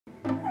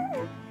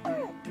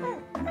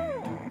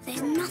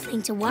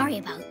nothing to worry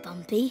about,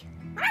 Bumpy.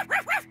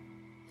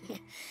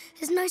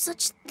 There's no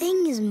such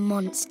thing as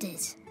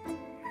monsters.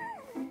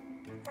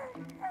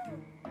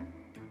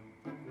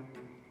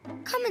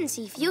 Come and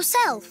see for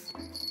yourself.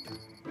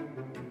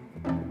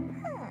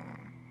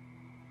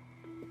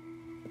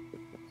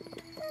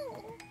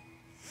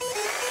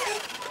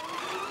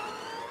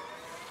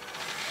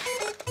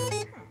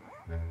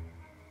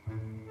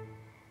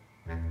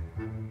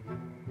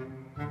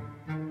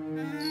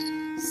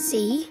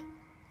 See?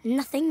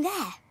 Nothing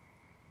there.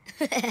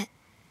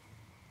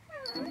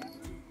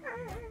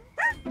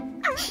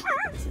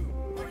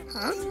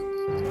 Huh?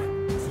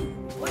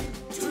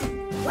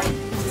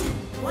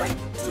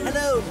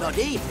 Hello,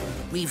 Noddy.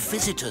 We've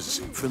visitors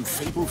from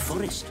Fable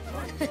Forest.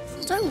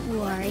 Don't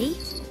worry.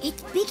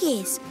 It's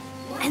Biggies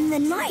and the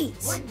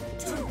Knights.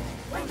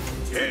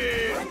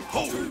 Here,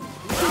 ho!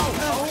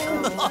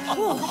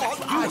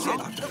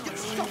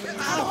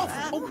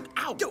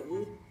 Ow!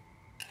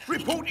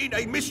 Reporting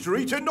a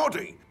mystery to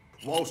Noddy.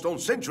 Whilst on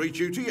sentry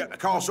duty at the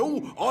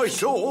castle, I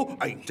saw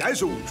a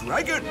dazzled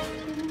dragon.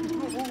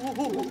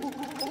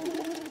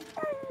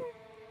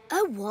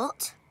 A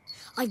what?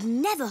 I've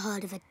never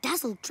heard of a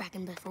dazzled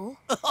dragon before.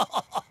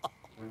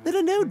 There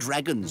are no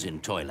dragons in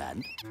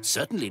Toyland.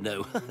 Certainly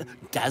no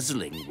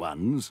dazzling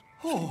ones.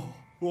 Oh,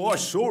 well, I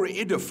saw it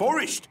in the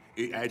forest.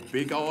 It had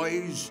big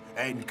eyes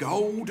and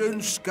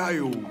golden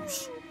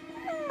scales.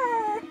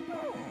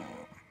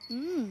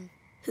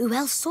 Who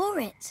else saw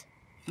it?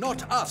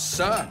 Not us,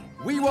 sir.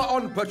 We were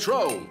on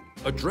patrol.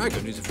 A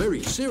dragon is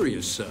very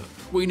serious, sir.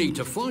 We need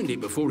to find it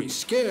before it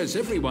scares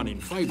everyone in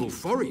Fable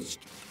Forest.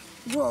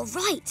 You're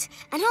right,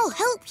 and I'll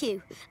help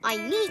you. I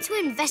need to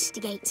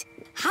investigate.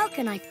 How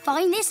can I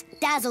find this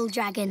dazzle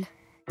dragon?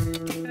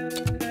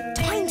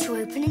 Time to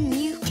open a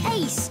new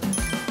case.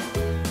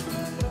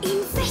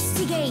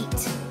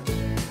 Investigate.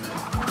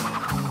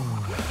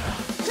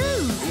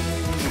 Who?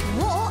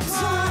 What?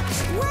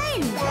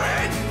 When?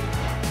 Where?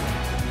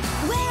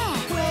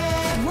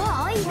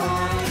 Why?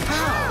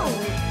 How?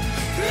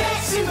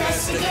 Let's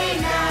investigate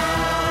now.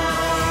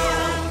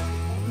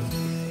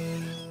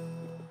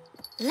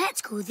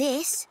 Let's call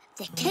this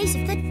the case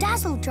of the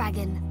dazzle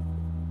dragon.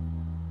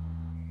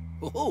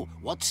 Oh,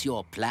 what's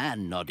your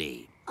plan,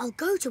 Noddy? I'll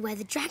go to where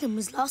the dragon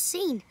was last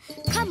seen.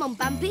 Come on,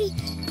 Bumpy,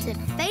 to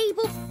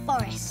Fable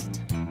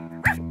Forest.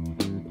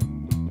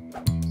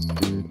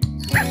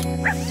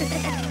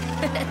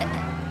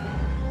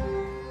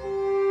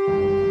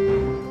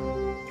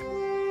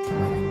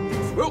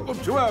 Welcome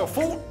to our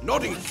fort,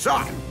 Noddy,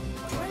 son.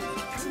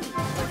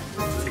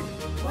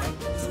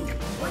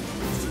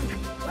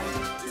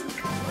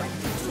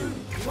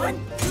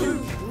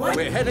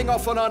 We're heading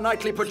off on our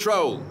nightly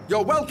patrol.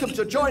 You're welcome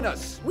to join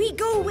us. We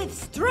go with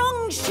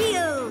strong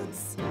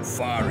shields.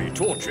 Fiery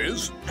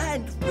torches.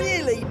 And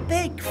really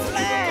big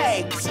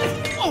flags.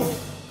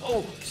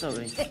 Oh,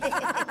 sorry.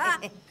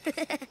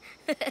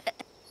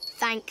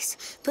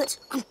 Thanks, but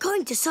I'm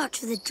going to search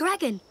for the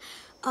dragon.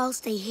 I'll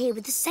stay here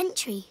with the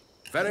sentry.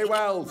 Very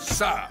well,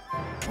 sir.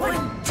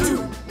 1, 2,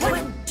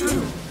 1, 2,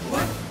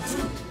 1,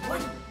 2, 1,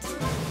 2.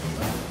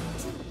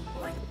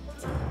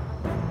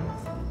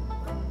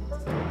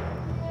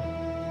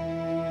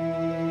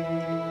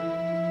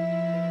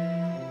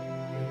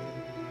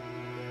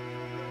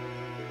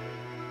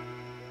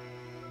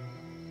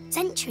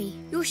 Sentry,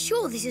 you're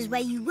sure this is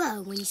where you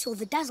were when you saw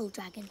the dazzle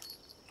dragon?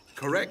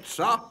 Correct,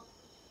 sir.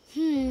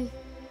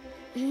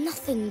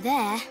 Nothing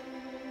there.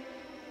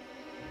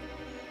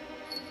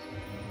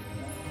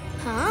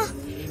 Huh?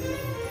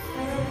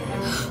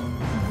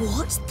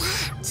 What's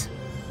that?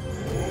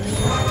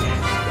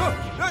 Oh,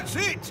 that's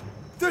it!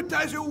 The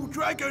dazzle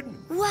dragon!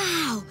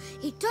 Wow,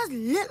 it does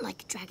look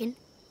like a dragon.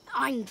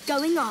 I'm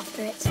going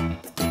after it.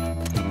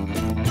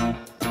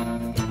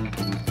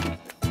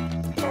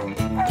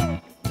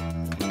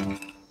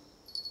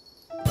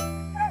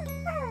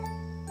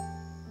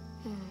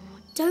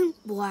 Don't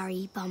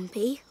worry,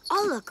 Bumpy.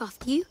 I'll look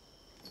after you.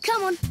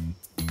 Come on.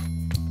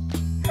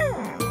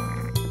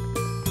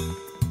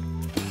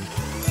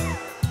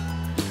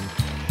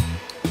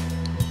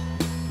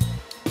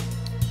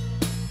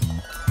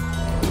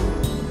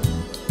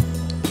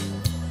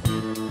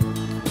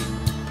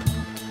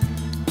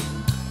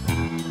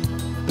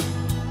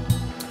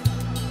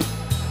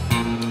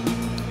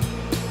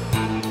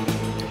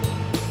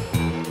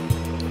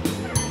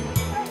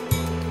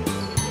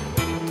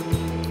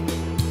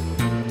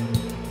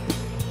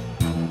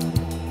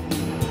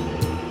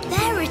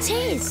 It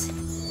is.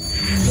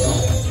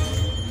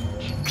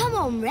 Come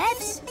on,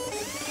 Revs.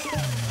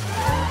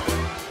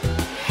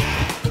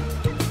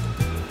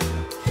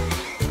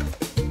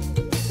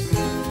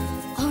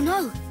 Oh,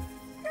 no.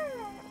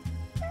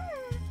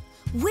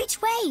 Which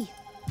way?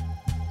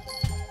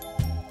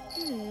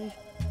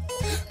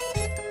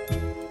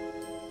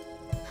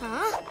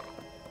 Huh?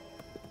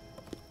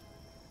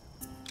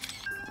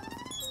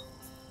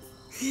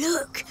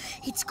 Look,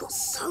 it's got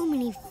so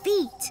many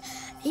feet.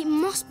 It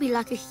must be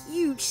like a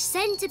huge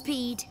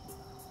centipede.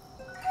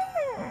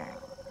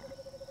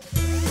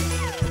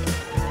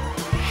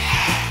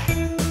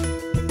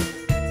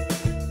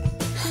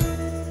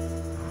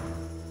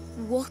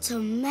 What a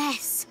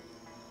mess.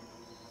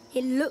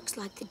 It looks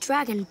like the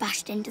dragon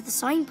bashed into the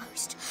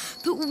signpost.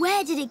 But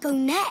where did it go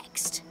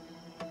next?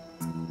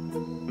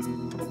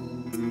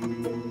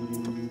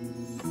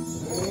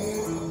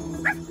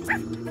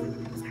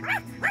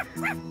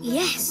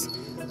 Yes,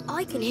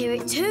 I can hear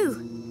it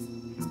too.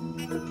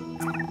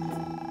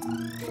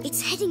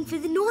 It's heading for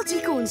the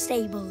Naughty Corn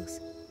stables.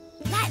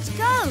 Let's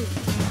go!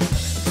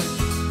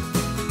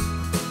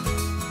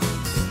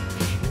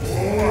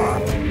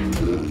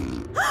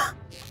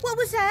 What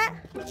was that?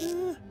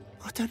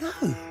 I don't know.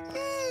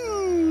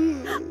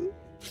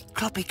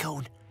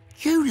 Cloppycorn,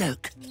 you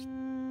look.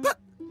 But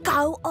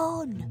go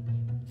on.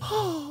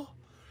 Oh.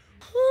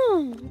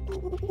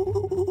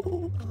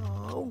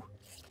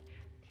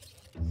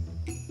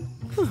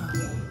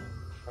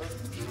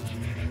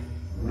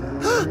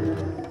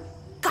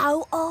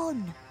 Go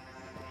on.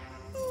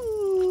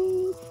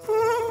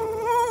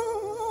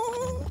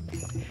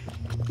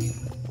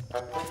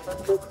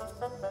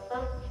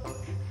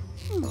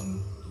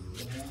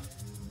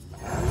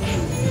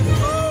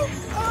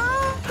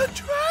 A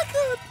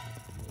dragon!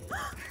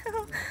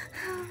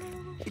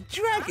 A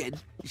dragon?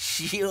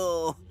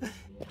 Sure.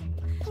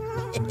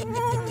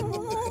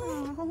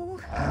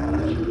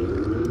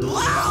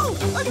 Wow!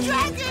 A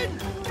dragon!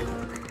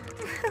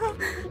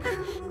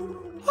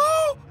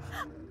 Oh!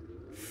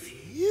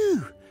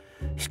 Phew!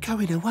 It's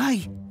going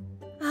away.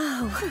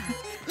 Oh.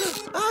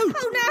 Oh!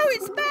 Oh no,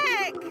 it's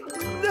back!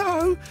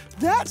 No,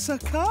 that's a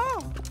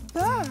car.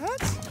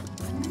 That's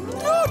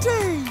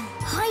Noddy!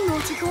 Hi,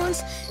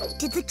 Naughtycorns.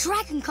 Did the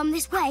dragon come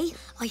this way?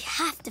 I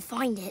have to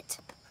find it.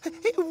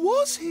 It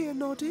was here,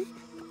 Noddy.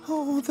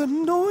 Oh, the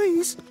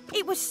noise.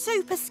 It was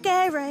super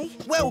scary.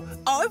 Well,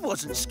 I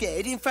wasn't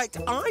scared. In fact,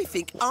 I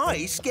think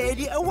I scared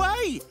it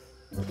away.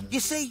 You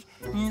see,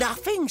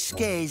 nothing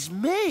scares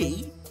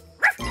me.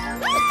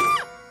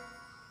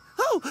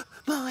 Oh,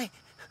 my.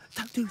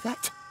 Don't do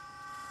that.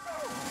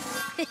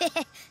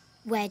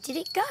 Where did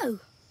it go?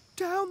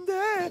 Down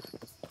there.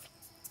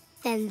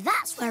 Then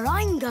that's where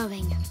I'm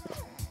going.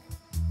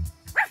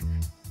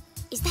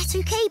 Is that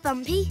okay,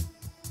 Bumpy?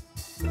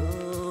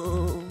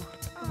 Oh.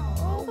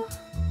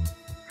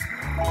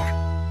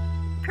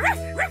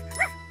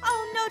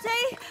 Oh,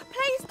 Noddy,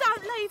 please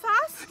don't leave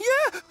us.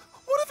 Yeah,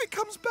 what if it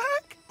comes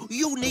back?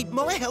 You'll need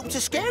my help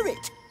to scare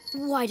it.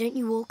 Why don't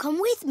you all come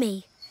with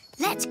me?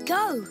 Let's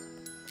go.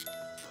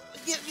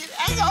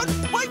 Hang on,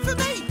 wait for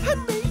me.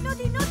 And me.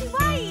 Noddy,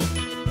 wait.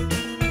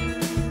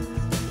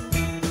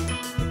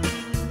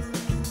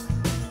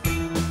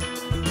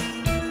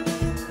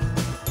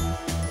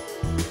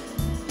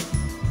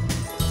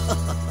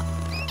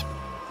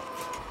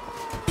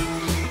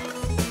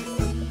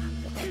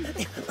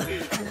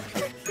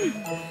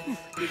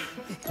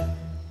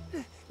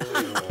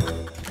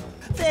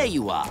 There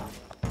you are.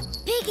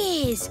 Big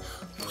Ears,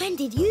 when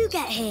did you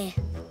get here?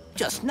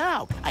 Just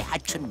now, I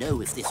had to know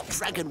if this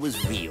dragon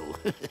was real.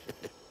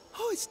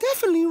 Oh, it's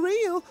definitely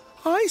real.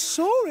 I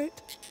saw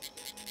it.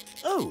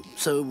 Oh,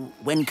 so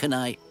when can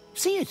I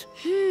see it?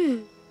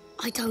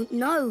 I don't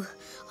know.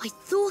 I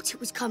thought it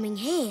was coming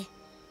here.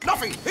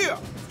 Nothing here,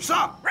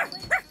 sir.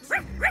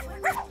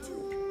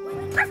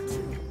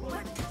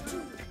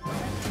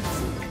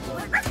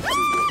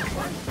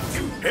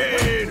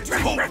 Head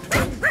halt.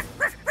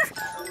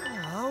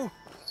 Oh.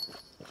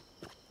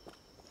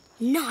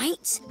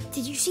 Knight,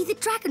 did you see the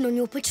dragon on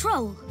your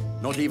patrol?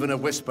 Not even a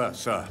whisper,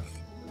 sir.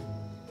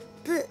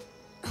 But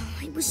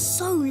it was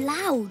so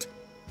loud.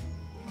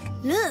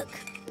 Look.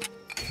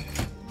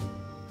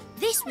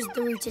 This was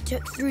the route it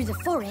took through the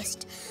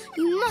forest.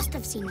 You must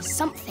have seen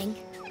something.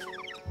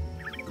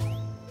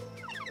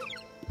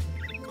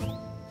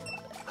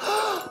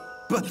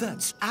 But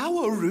that's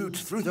our route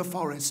through the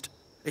forest.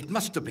 It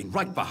must have been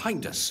right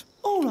behind us.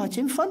 All right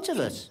in front of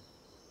us.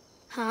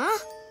 Huh?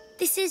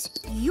 This is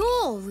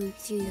your route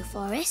through the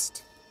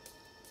forest?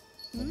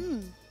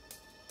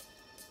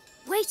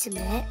 Wait a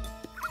minute.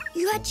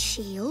 You had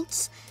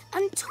shields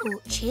and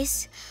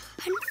torches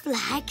and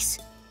flags.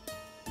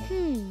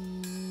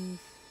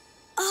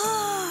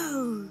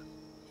 Oh!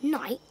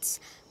 Knights,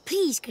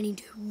 please can you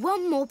do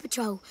one more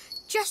patrol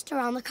just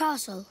around the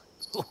castle?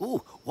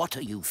 Oh, what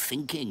are you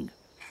thinking?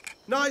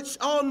 Knights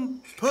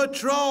on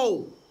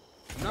patrol.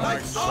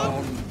 Knights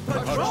on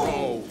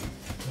patrol.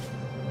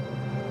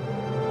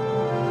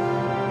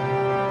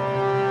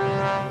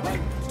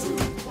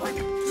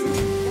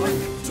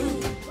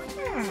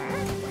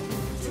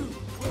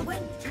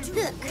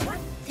 Look,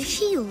 the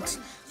shields.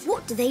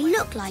 What do they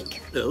look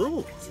like?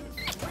 Oh.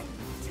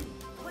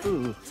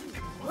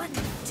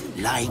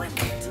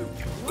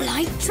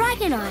 Like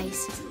dragon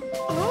eyes.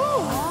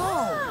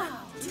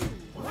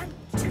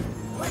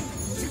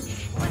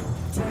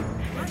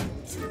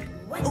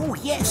 Oh,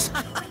 yes.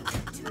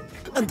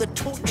 And the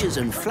torches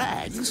and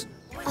flags.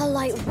 Are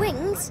like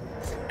wings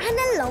and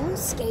a long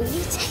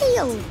scaly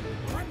tail.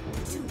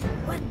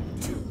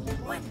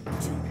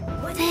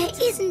 There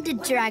isn't a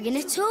dragon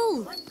at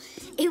all.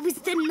 It was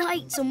the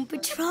knights on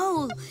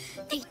patrol.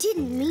 They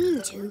didn't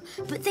mean to,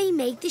 but they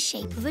made the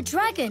shape of a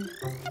dragon.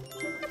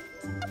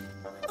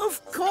 Of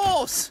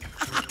course.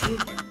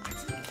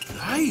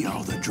 They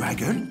are the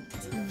dragon.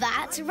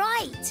 That's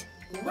right.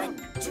 1,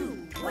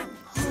 2, 1,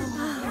 2,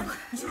 1,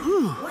 2,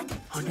 1.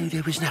 I knew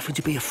there was nothing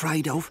to be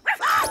afraid of.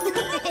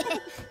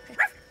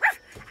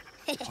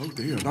 Oh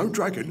dear, no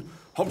dragon.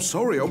 I'm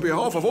sorry on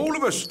behalf of all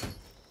of us.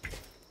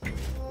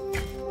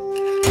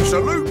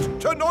 Salute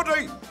to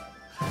Noddy.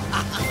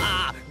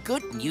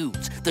 Good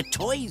news. The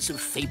toys of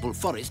Fable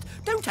Forest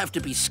don't have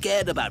to be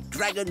scared about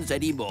dragons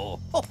anymore.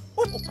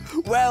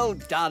 Well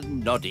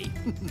done, Noddy.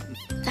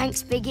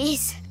 Thanks,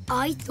 Biggies.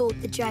 I thought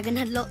the dragon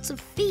had lots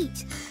of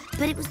feet,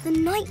 but it was the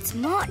knights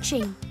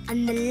marching,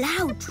 and the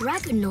loud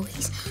dragon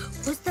noise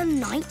was the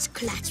knights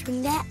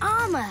clattering their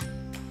armour.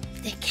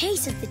 The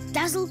case of the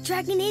dazzled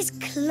dragon is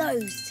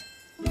closed.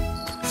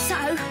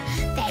 So,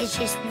 there's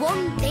just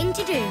one thing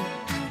to do.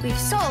 We've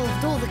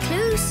solved all the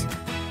clues.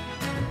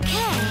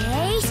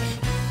 Case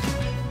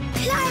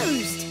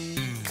closed!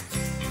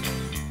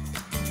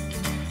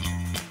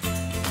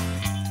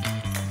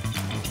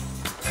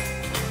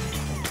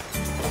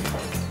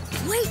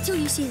 Wait till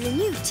you see the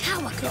new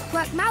tower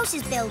Clockwork Mouse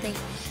is building.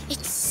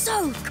 It's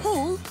so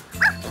cool.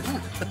 Come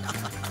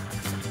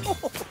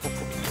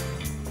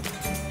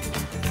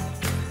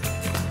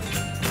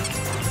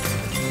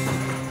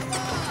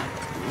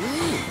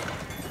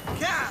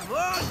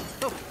on!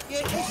 Oh,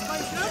 get this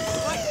motion up.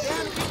 Right,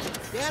 down a bit.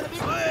 Down a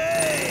bit.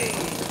 Hey!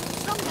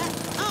 Stronger,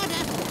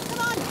 harder.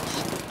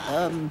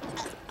 Come on.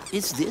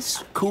 Is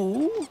this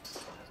cool?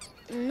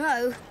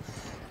 No.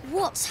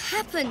 What's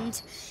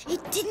happened? It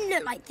didn't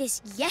look like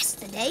this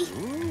yesterday.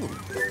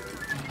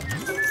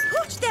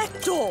 Put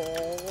that door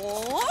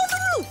on the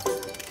roof.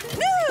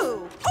 No,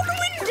 on the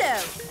window.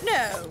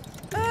 No.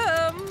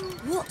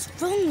 What's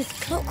wrong with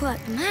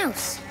Clockwork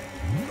Mouse?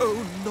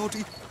 Oh,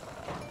 Noddy.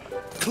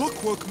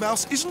 Clockwork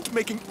Mouse isn't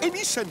making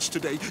any sense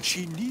today.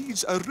 She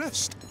needs a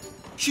rest.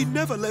 She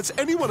never lets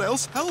anyone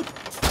else help.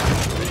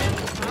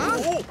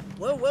 Oh,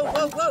 whoa, whoa,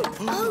 whoa, whoa.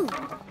 Oh,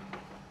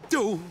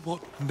 Oh,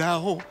 what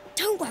now?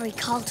 don't worry,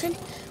 Carlton.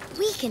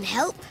 We can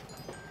help.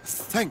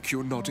 Thank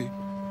you, Noddy.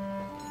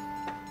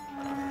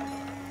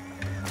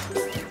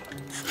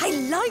 I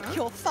like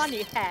your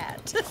funny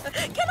hat.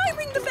 Can I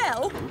ring the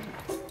bell?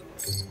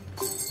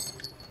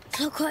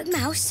 Clockwork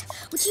Mouse,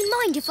 would you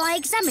mind if I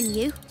examine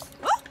you?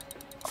 Oh,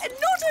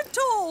 not at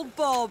all,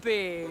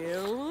 Bobby.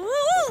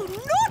 Oh,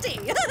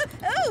 Noddy.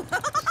 Oh.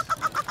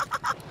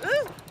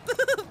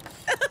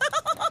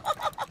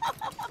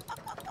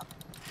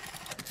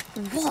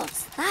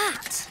 What's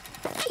that?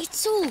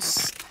 It's all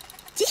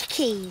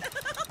sticky.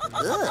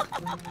 Ugh.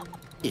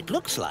 It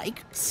looks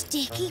like...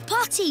 Sticky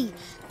putty.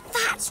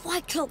 That's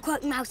why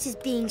Clockwork Mouse is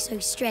being so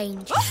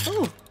strange.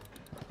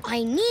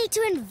 I need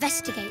to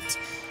investigate.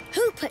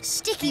 Who put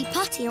sticky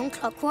putty on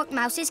Clockwork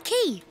Mouse's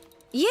key?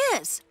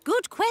 Yes,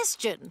 good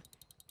question.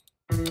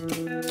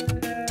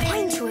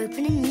 Time to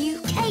open a new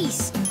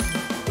case.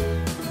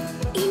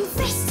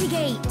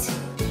 Investigate.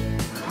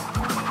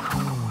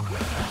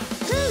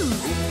 Who?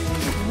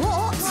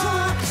 What?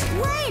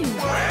 When?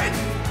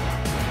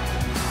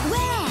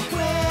 Where?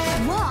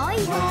 Why?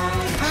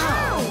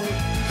 How?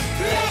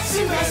 Let's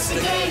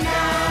investigate now.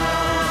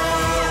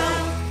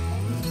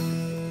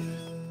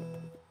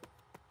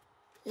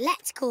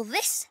 Let's call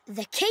this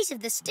the case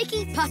of the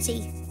sticky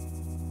putty.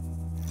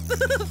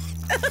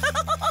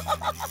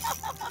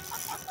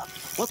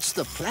 What's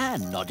the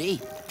plan,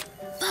 Noddy?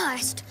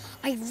 First,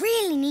 I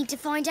really need to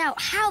find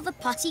out how the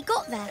putty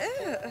got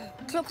there.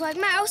 Clockwork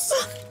Mouse?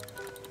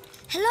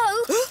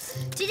 Hello?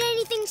 Did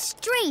anything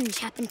strange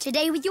happen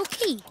today with your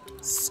key?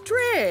 Strange?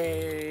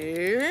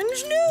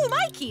 No,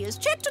 my key is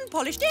checked and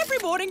polished every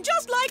morning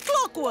just like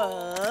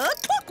clockwork.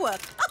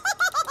 Clockwork.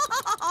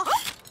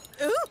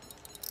 Oh,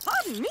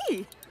 pardon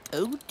me.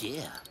 Oh,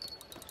 dear.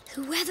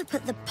 Whoever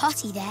put the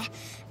putty there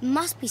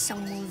must be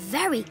someone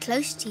very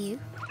close to you.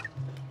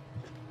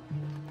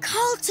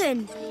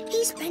 Carlton!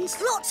 He spends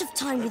lots of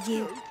time with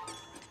you.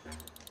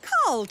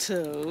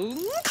 Carlton? Carlton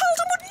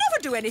would never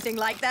do anything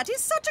like that.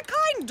 He's such a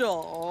kind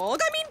dog.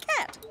 I mean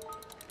cat.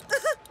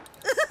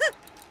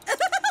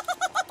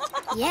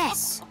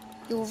 Yes,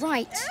 you're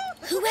right.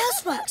 Who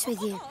else works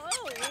with you?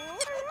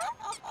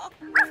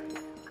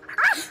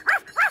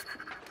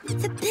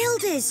 The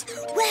builders!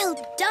 Well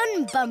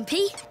done,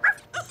 Bumpy.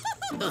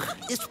 Ugh,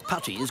 this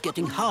putty is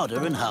getting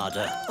harder and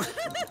harder.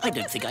 I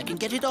don't think I can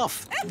get it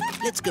off.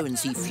 Let's go and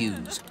see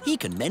Fuse. He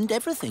can mend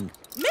everything.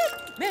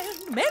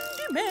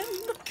 Mendy men.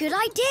 Good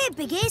idea,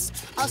 Biggies.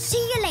 I'll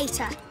see you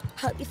later.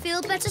 Hope you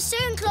feel better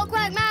soon,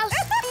 Clockwork Mouse.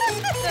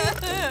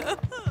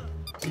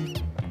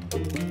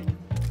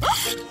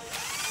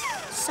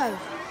 So,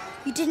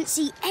 you didn't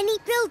see any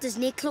builders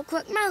near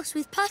Clockwork Mouse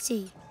with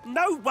putty?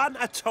 No one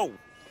at all.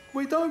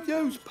 We don't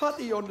use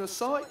putty on the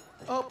site.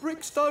 Our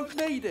bricks don't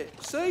need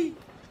it, see?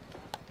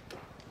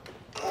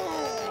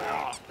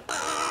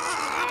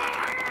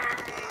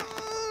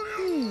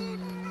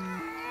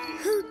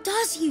 Who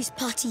does use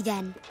putty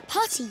then?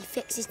 Putty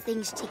fixes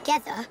things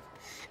together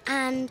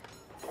and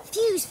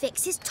Fuse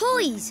fixes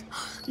toys.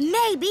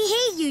 Maybe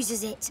he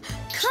uses it.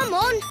 Come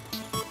on.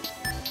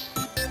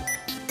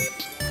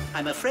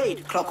 I'm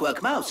afraid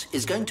Clockwork Mouse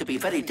is going to be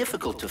very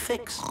difficult to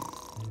fix.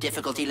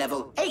 Difficulty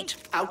level 8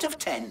 out of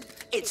 10.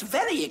 It's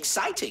very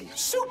exciting.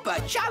 Super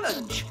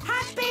challenge.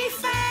 Happy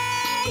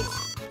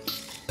face!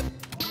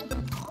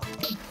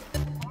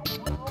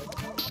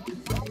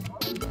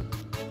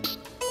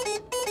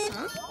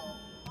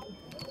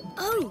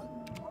 Oh,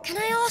 can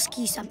I ask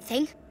you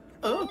something?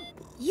 Oh?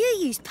 You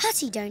use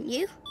putty, don't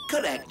you?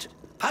 Correct.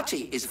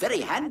 Putty is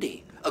very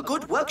handy. A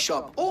good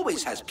workshop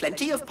always has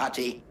plenty of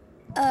putty.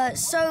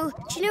 So,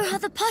 do you know how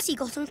the putty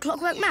got on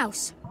Clockwork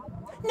Mouse?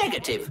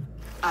 Negative.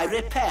 I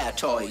repair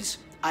toys.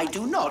 I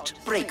do not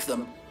break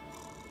them.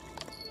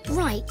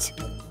 Right.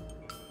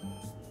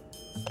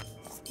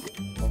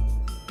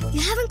 You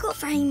haven't got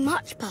very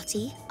much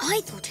putty. I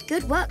thought a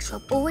good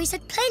workshop always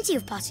had plenty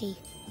of putty.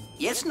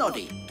 Yes,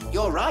 Noddy,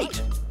 you're right.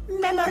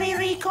 Memory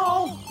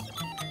recall.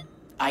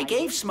 I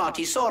gave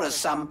Smartysaurus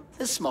some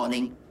this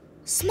morning.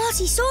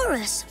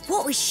 Smartysaurus?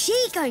 What was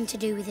she going to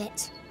do with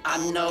it?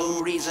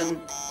 Unknown reason.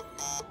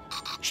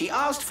 She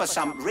asked for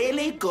some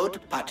really good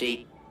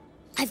putty.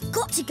 I've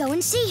got to go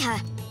and see her.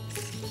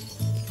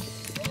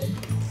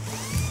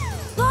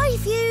 Bye,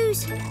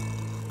 Fuse.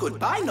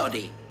 Goodbye,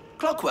 Noddy.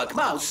 Clockwork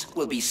Mouse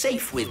will be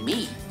safe with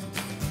me.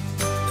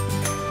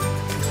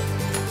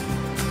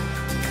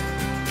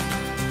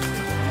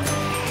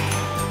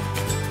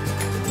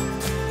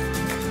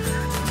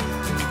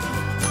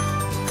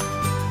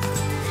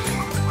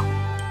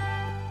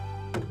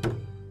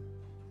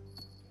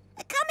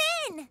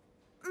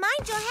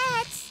 Mind your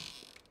heads.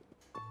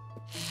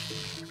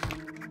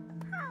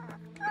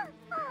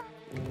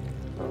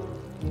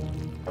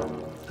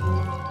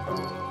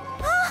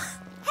 Oh,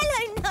 hello,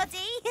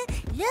 Noddy.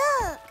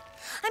 Look,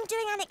 I'm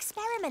doing an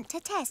experiment to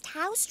test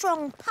how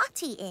strong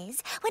putty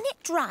is when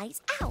it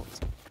dries out.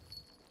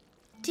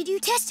 Did you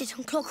test it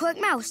on Clockwork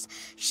Mouse?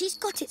 She's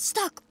got it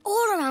stuck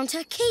all around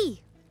her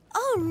key.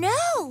 Oh,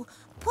 no.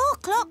 Poor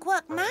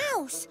Clockwork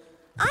Mouse.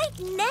 I'd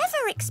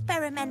never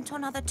experiment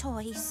on other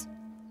toys.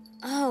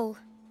 Oh.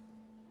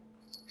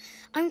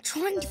 I'm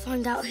trying to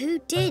find out who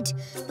did,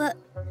 but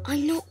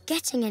I'm not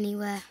getting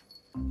anywhere.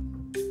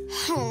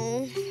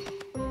 Oh.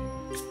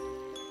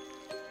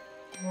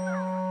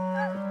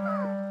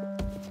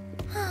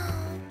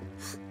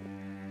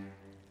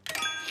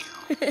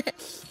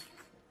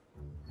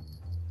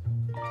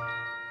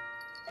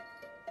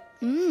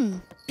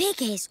 Big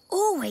Ears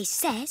always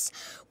says,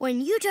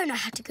 when you don't know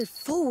how to go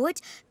forward,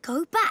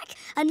 go back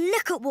and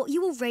look at what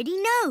you already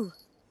know.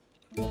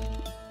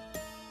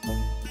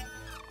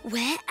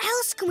 Where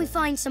else can we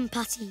find some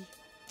putty?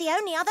 The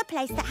only other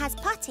place that has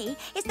putty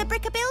is the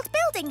Brick-a-Build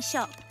building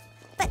shop.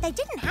 But they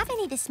didn't have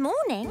any this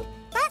morning.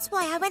 That's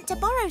why I went to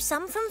borrow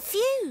some from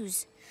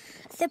Fuse.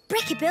 The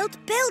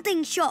Brick-a-Build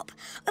building shop,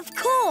 of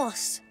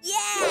course.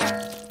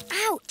 Yeah!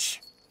 Ouch.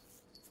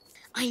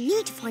 I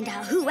need to find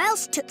out who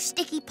else took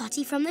sticky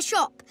putty from the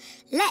shop.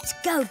 Let's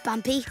go,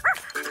 Bumpy.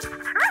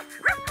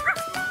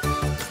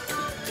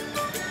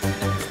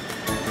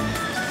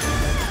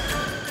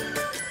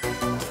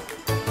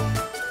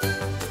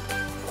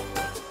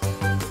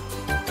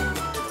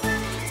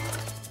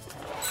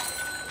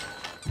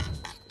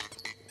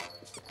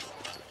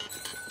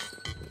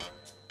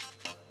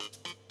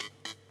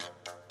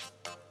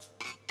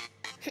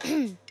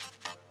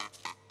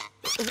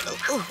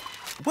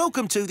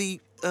 Welcome to the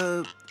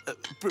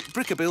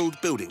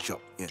Brick-a-Build building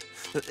shop. Yeah.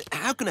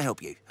 How can I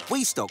help you?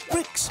 We stock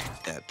bricks,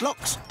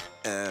 blocks,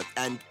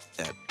 and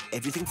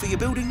everything for your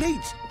building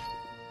needs.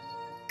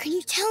 Can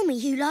you tell me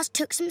who last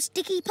took some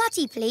sticky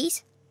putty,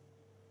 please?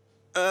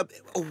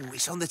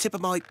 It's on the tip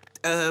of my...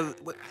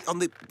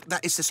 that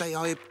is to say,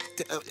 I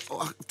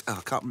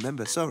can't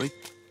remember, sorry.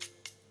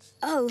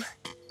 Oh.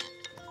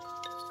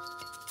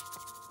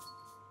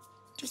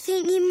 Do you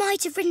think you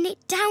might have written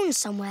it down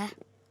somewhere?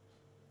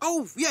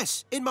 Oh,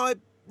 yes, in my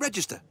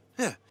register.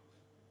 Yeah.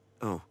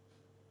 Oh,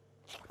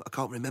 I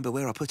can't remember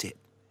where I put it.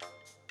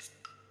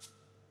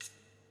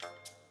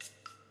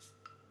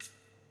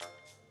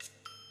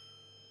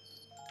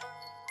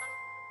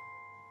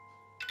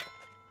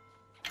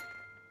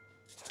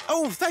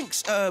 Oh,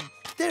 thanks.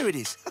 There it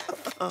is.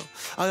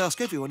 I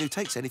ask everyone who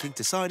takes anything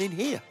to sign in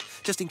here,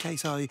 just in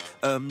case I,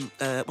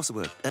 what's the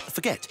word?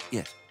 Forget,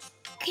 yeah.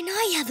 Can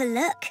I have a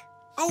look?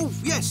 Oh,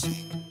 yes.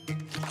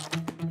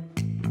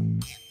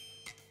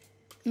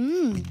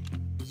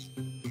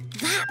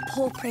 That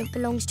paw print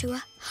belongs to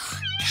a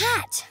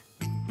cat.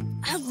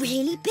 A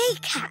really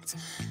big cat.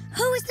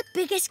 Who is the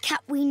biggest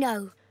cat we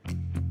know?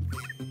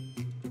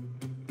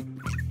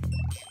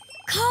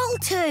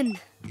 Carlton!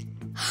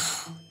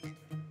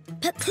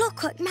 But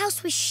Clockwork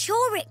Mouse was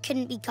sure it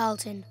couldn't be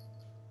Carlton.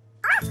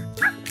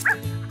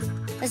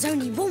 There's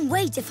only one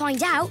way to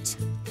find out.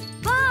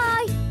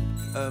 Bye!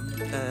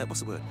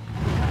 What's the word?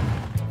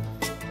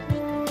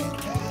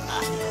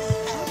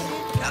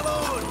 Come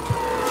on!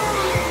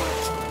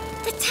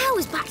 The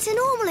tower's back to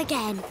normal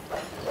again.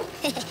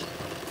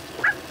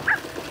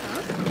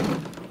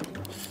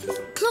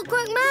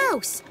 Clockwork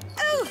Mouse!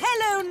 Oh,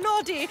 hello,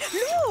 Noddy.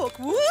 Look,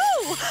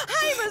 whoa!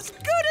 I'm as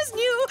good as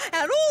new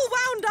and all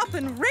wound up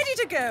and ready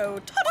to go.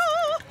 Ta-da!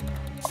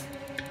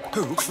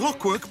 Oh,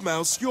 Clockwork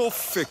Mouse, you're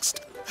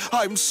fixed.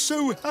 I'm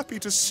so happy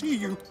to see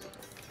you.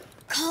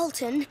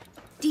 Carlton,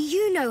 do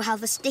you know how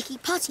the sticky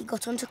putty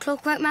got onto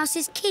Clockwork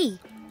Mouse's key?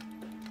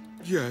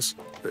 Yes,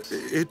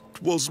 it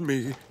was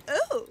me.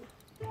 Oh.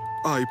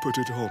 I put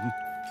it on.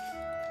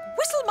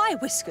 Whistle my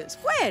whiskers.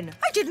 When?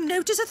 I didn't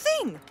notice a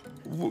thing.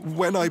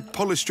 When I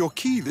polished your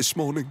key this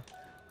morning.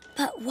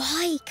 But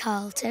why,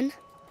 Carlton?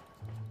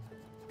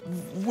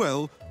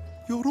 Well,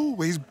 you're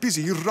always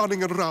busy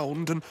running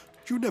around and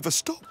you never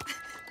stop.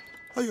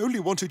 I only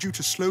wanted you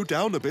to slow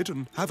down a bit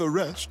and have a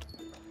rest.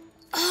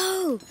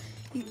 Oh,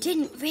 you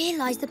didn't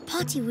realise the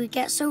putty would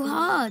get so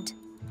hard.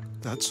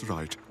 That's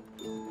right.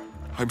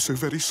 I'm so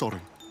very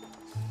sorry.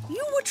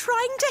 You were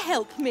trying to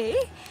help me?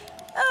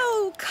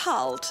 Oh,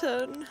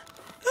 Carlton.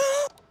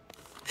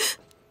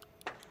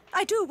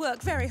 I do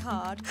work very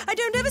hard. I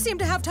don't ever seem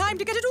to have time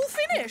to get it all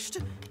finished.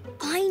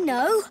 I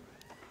know.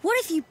 What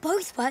if you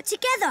both work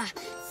together?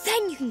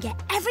 Then you can get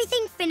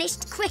everything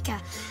finished quicker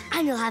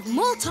and you'll have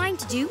more time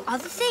to do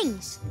other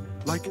things.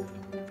 Like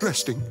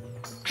resting.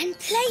 And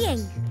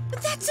playing.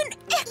 That's an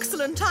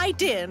excellent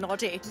idea,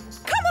 Noddy.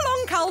 Come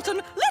along,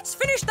 Carlton. Let's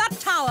finish that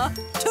tower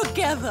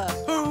together.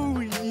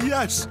 Oh,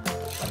 yes.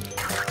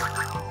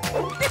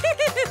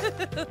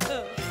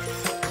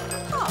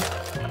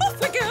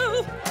 Off we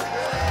go.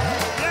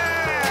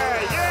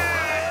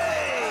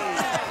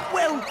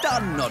 Well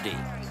done, Noddy.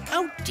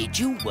 How did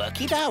you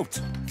work it out?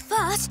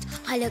 First,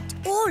 I looked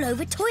all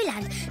over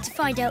Toyland to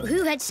find out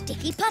who had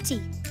sticky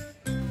putty.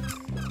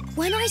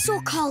 When I saw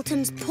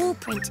Carlton's paw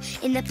print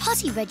in the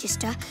putty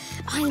register,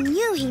 I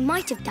knew he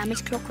might have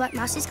damaged Clockwork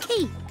Mouse's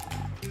key.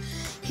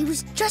 He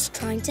was just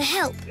trying to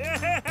help.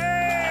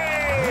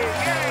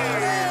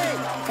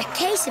 The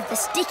case of the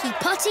sticky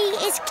putty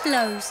is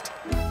closed.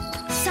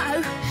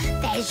 So,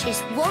 there's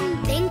just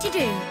one thing to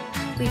do.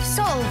 We've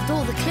solved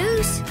all the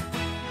clues.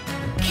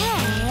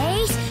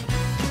 Case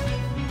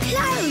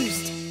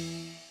closed!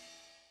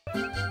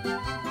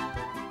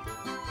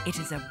 It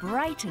is a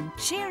bright and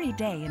cheery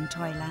day in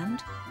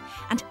Toyland,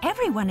 and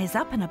everyone is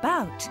up and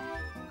about,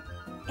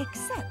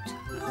 except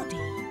Noddy.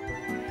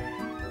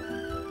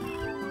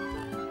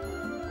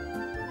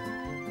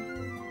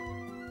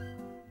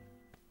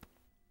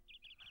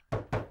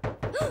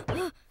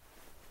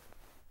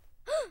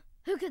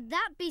 Who could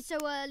that be so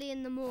early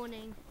in the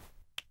morning?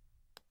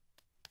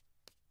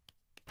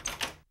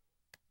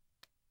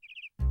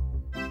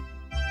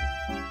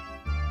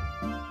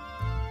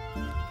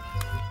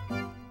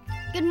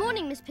 Good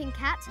morning, Miss Pink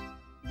Cat.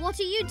 What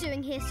are you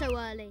doing here so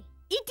early?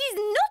 It is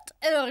not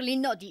early,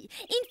 Noddy.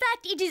 In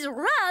fact, it is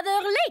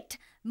rather late.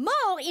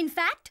 More, in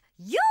fact,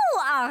 you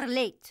are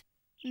late.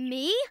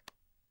 Me?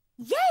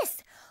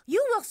 Yes,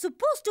 you were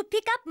supposed to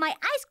pick up my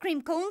ice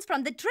cream cones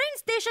from the train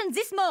station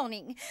this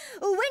morning.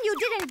 When you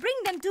didn't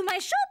bring them to my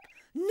shop,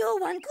 no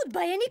one could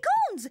buy any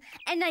cones,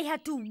 and I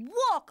had to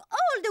walk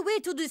all the way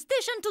to the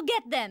station to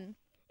get them.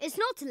 It's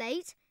not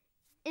late.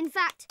 In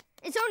fact,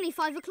 it's only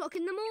 5 o'clock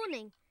in the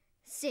morning.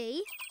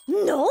 See?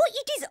 No,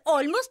 it is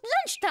almost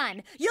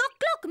lunchtime. Your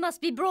clock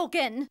must be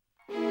broken.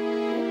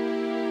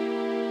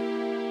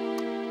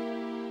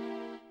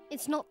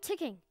 It's not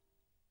ticking.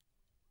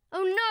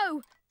 Oh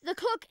no! The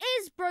clock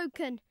is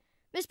broken.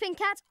 Miss Pink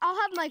Cat, I'll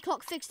have my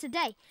clock fixed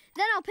today.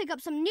 Then I'll pick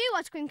up some new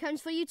ice cream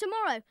cones for you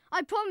tomorrow.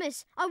 I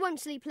promise I won't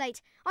sleep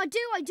late. I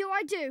do.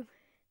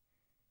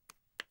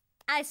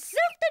 I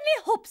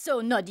certainly hope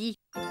so, Noddy.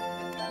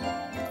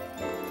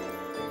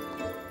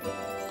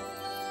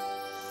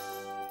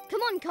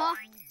 Come on, Car.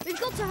 We've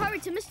got to hurry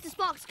to Mr.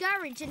 Sparks'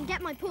 garage and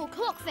get my poor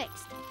clock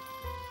fixed.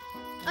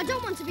 I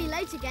don't want to be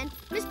late again.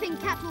 Miss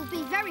Pink Cat will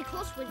be very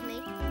cross with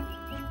me.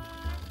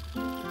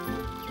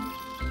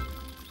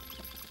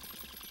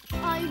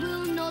 I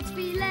will not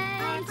be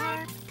late,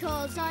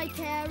 'cause I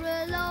care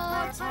a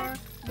lot.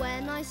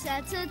 When I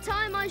set a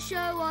time, I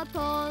show up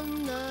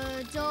on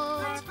the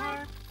dot.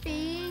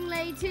 Being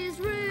late is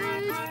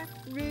rude,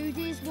 rude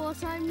is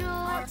what I'm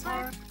not.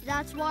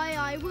 That's why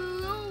I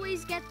will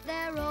always get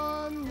there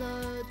on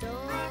the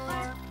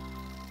dot.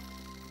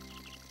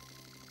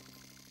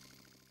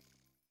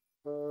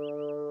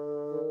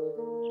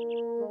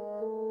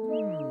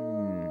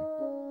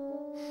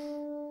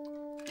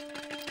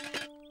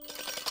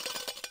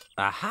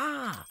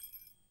 Aha!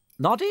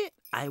 Noddy,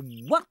 I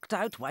worked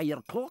out why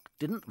your clock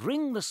didn't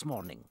ring this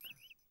morning.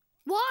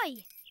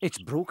 Why? It's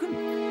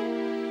broken.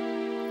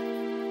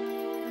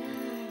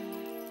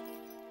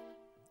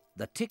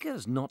 The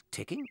ticker's not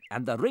ticking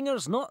and the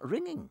ringer's not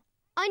ringing.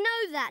 I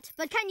know that,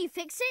 but can you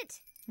fix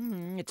it?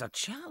 It's a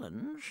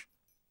challenge.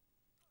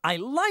 I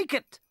like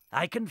it.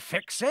 I can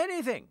fix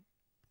anything.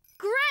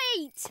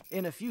 Great!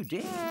 In a few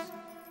days.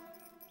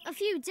 A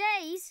few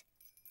days?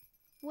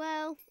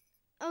 Well,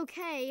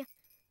 okay.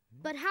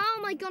 But how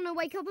am I gonna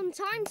wake up on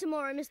time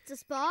tomorrow, Mr.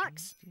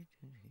 Sparks?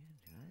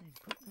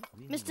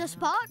 Mr.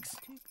 Sparks?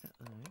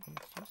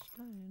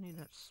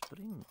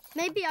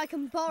 Maybe I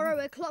can borrow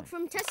a clock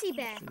from Tessie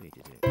Bear.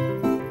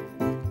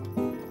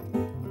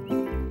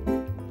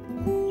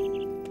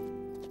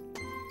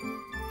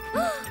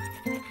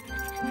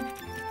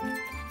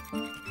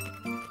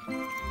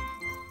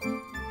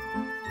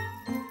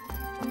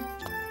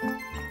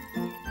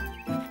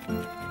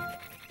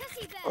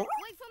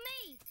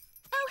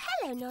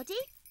 Noddy.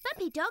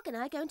 Bumpy Dog and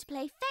I are going to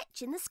play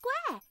fetch in the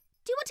square.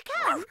 Do you want to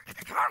come?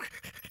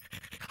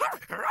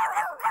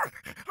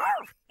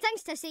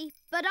 Thanks, Tessie,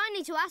 but I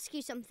need to ask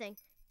you something.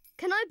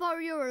 Can I borrow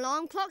your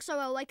alarm clock so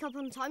I'll wake up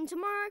on time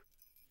tomorrow?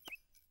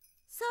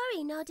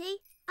 Sorry, Noddy.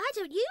 I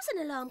don't use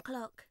an alarm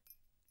clock.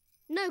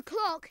 No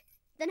clock?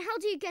 Then how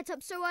do you get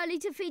up so early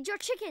to feed your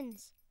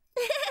chickens?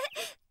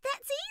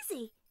 That's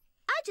easy.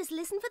 I just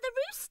listen for the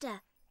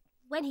rooster.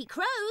 When he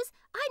crows,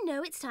 I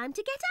know it's time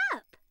to get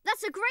up.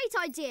 That's a great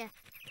idea.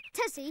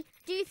 Tessie,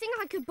 do you think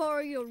I could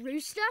borrow your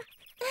rooster?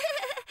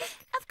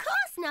 Of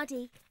course,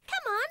 Noddy.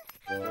 Come on.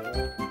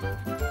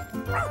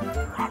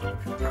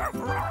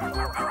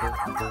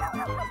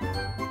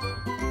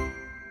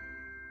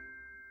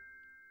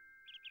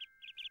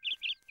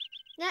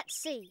 Let's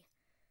see.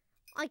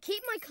 I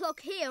keep my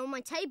clock here on my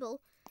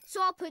table,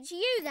 so I'll put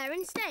you there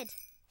instead.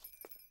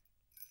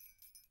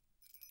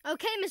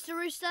 OK, Mr.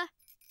 Rooster.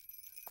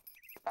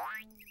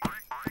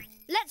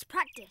 Let's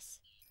practice.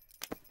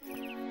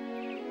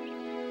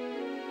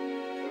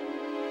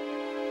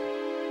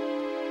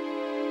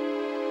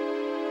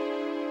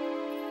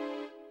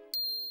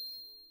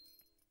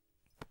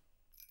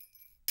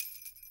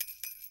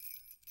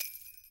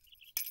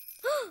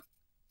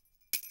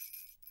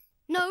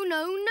 No,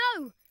 no,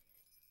 no!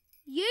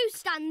 You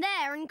stand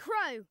there and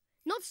crow,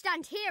 not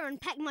stand here and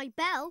peck my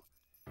bell.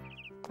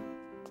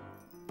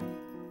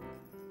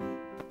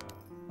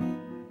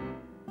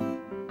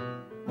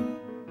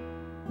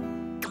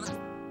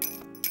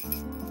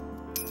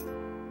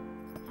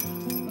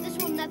 This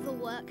will never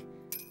work.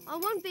 I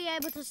won't be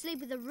able to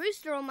sleep with a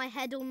rooster on my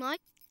head all night.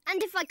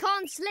 And if I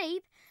can't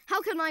sleep, how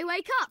can I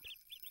wake up?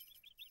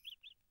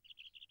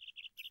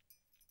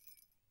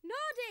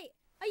 Noddy,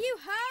 are you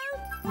home?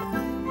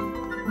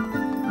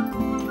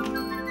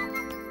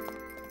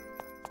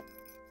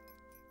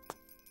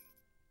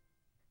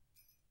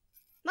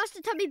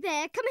 Master Tubby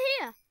Bear, come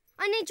here.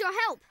 I need your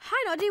help.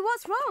 Hi, Noddy,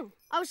 what's wrong?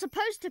 I was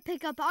supposed to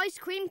pick up ice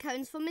cream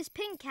cones for Miss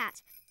Pink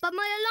Cat, but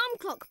my alarm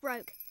clock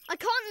broke. I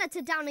can't let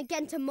her down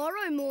again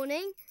tomorrow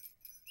morning.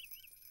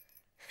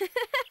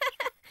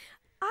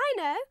 I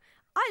know.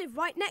 I live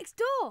right next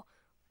door.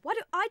 Why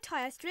don't I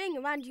tie a string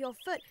around your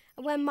foot,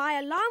 and when my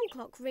alarm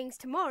clock rings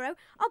tomorrow,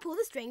 I'll pull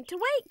the string to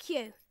wake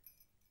you.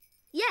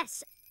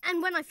 Yes,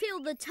 and when I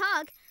feel the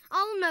tug,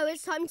 I'll know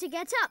it's time to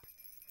get up.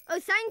 Oh,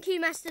 thank you,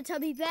 Master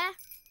Tubby Bear.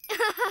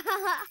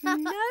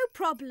 No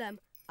problem.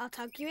 I'll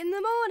tug you in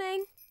the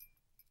morning.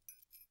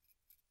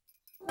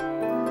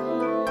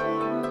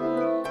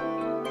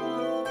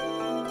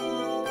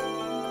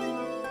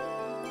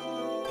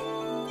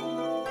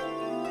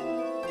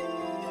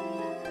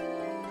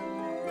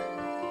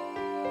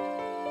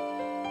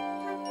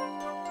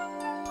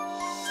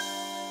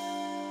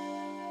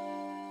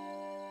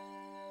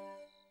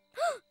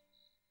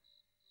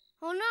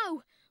 Oh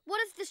no! What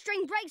if the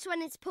string breaks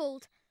when it's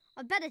pulled?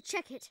 I'd better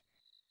check it.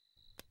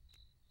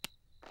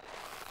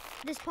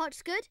 This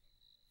part's good.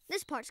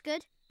 This part's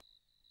good.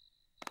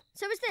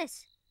 So is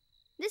this.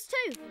 This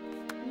too.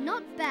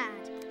 Not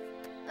bad.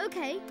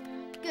 Okay,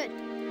 good.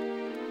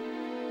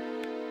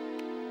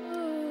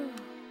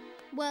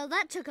 Well,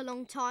 that took a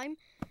long time,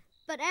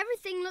 but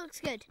everything looks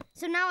good,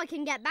 so now I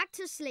can get back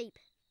to sleep.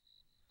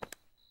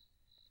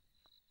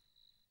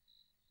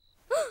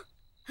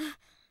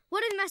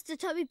 What if Master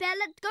Tubby Bear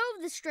let go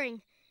of the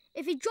string?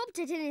 If he dropped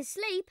it in his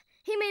sleep,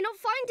 he may not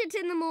find it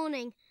in the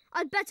morning.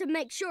 I'd better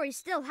make sure he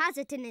still has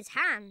it in his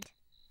hand.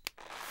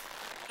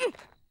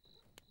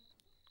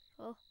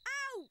 Oh.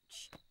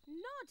 Ouch!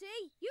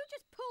 Noddy, you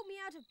just pulled me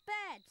out of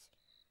bed.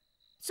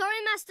 Sorry,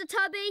 Master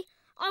Tubby.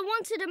 I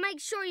wanted to make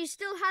sure you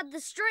still had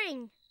the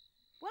string.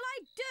 Well,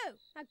 I do.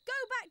 Now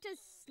go back to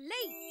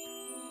sleep.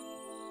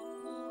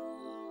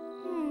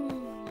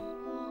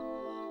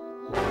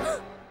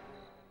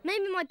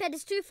 Maybe my bed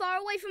is too far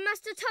away from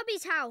Master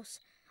Tubby's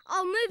house.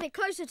 I'll move it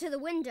closer to the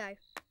window.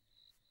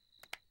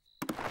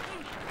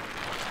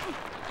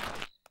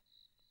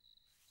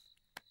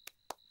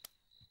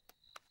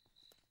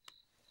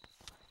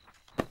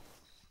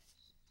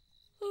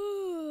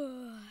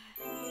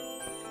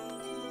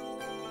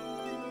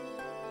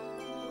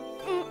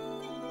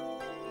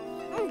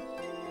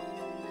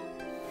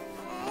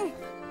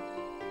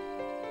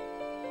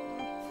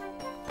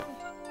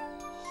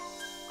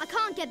 I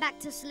can't get back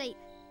to sleep.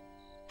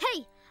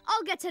 Hey,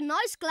 I'll get a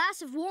nice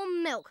glass of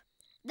warm milk.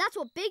 That's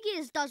what Big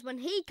Ears does when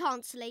he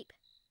can't sleep.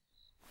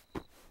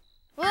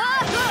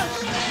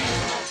 I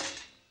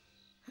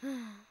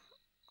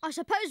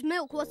suppose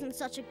milk wasn't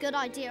such a good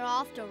idea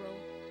after all.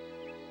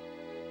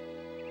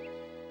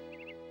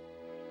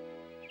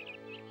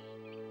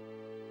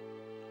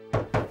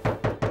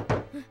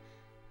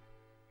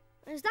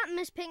 Is that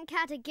Miss Pink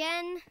Cat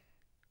again?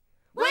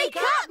 Wake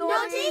up,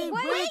 Noddy!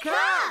 Wake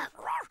up!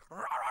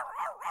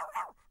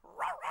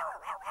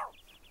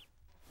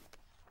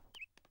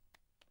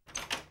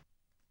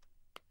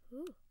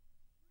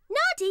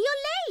 Noddy,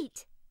 you're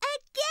late!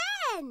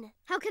 Again!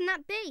 How can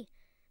that be?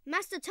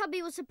 Master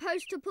Tubby was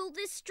supposed to pull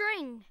this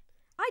string.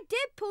 I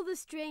did pull the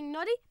string,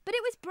 Noddy, but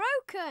it was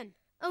broken.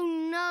 Oh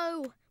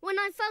no! When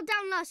I fell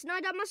down last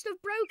night, I must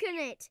have broken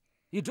it.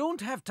 You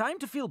don't have time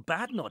to feel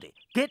bad, Noddy.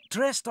 Get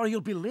dressed or you'll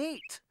be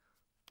late.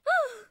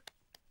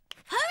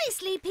 Hurry,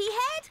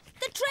 sleepyhead.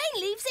 The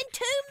train leaves in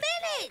 2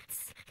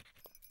 minutes.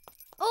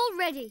 All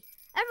ready.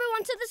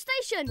 Everyone to the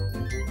station.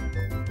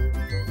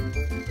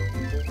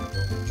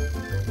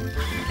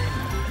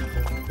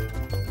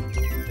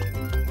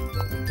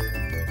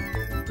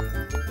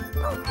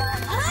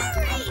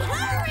 Hurry,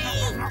 hurry!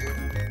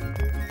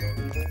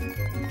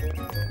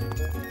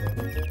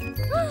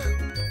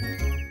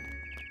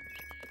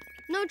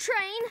 No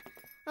train?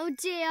 Oh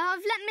dear, I've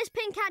let Miss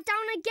Pink Cat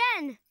down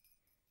again.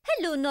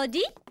 Hello,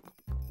 Noddy.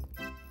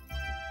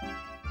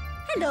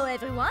 Hello,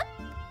 everyone.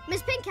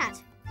 Miss Pink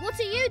Cat, what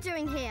are you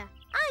doing here?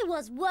 I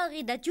was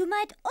worried that you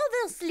might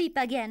oversleep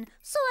again,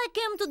 so I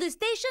came to the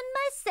station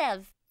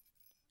myself.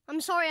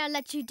 I'm sorry I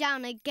let you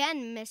down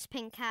again, Miss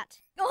Pink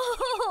Cat.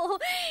 Oh,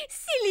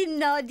 silly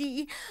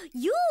Noddy.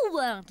 You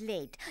weren't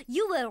late.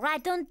 You were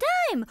right on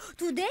time.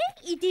 Today,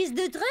 it is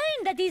the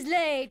train that is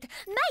late.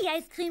 My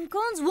ice cream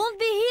cones won't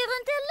be here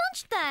until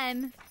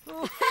lunchtime.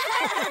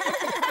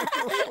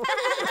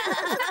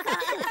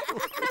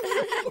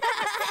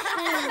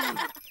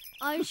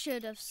 I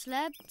should have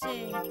slept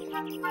in.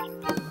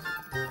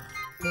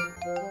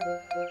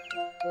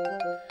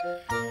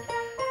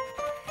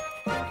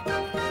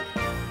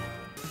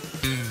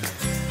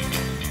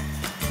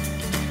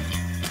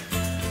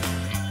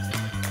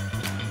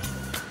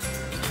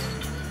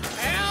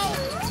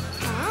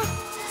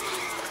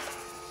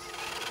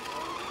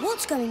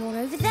 What's going on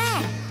over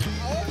there?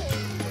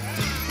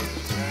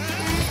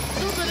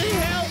 Somebody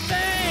help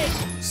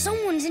me!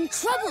 Someone's in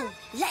trouble.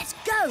 Let's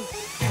go.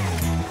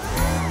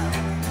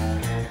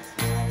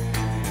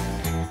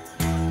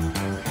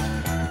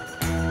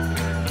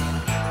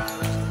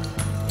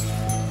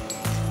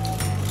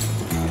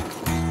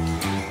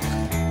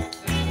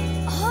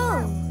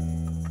 Oh.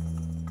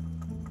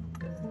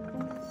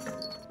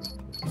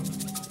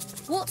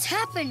 What's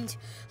happened?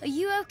 Are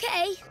you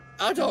okay?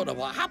 I don't know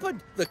what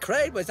happened. The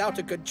crane was out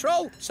of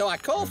control, so I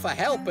called for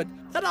help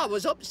and I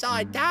was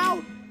upside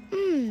down.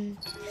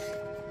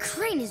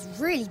 Crane is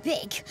really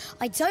big.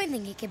 I don't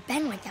think it could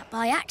bend like that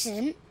by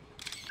accident.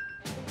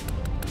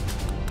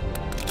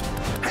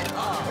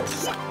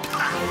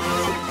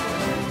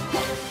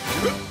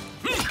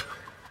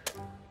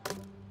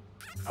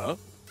 Huh?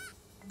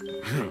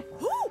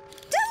 Oh,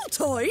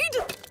 deltoid!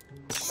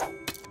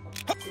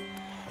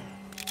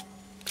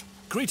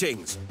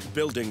 Greetings,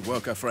 building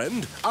worker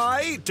friend.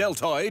 I,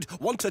 Deltoid,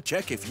 want to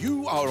check if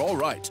you are all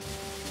right.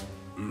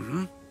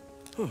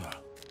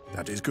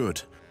 That is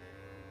good.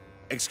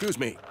 Excuse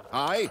me,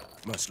 I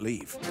must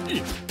leave.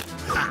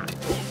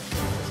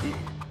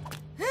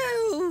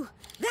 Oh,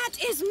 that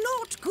is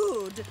not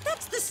good.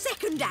 That's the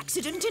second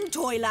accident in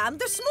Toyland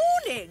this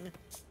morning.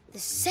 The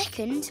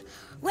second?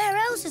 Where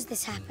else has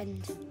this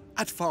happened?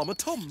 At Farmer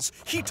Tom's.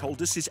 He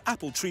told us his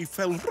apple tree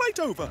fell right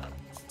over.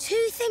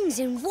 2 things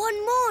in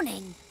one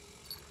morning.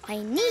 I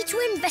need to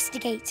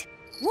investigate.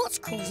 What's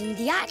causing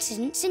the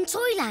accidents in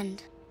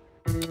Toyland?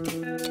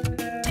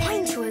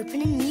 Time to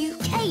open a new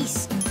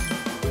case.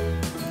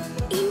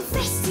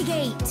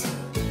 Investigate.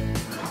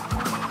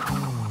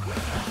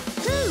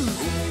 Who?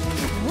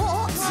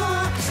 What?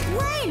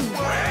 When?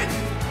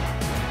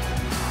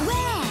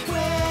 Where?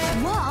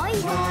 Why?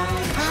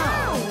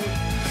 How?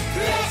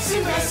 Let's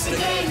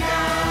investigate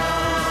now!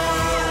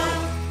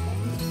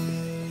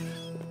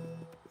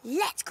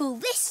 Let's call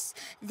this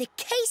the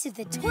case of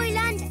the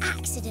Toyland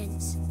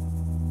accidents.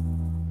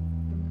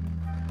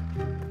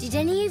 Did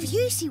any of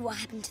you see what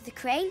happened to the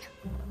crane?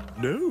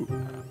 No.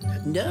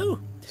 No.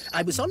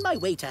 I was on my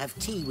way to have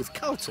tea with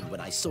Carlton when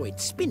I saw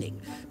it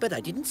spinning, but I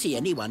didn't see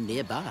anyone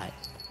nearby.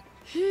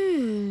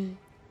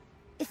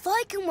 If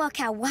I can work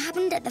out what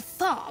happened at the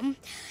farm,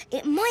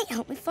 it might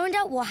help me find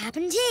out what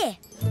happened here.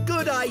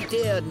 Good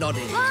idea,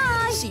 Noddy.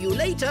 Bye. See you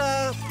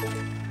later.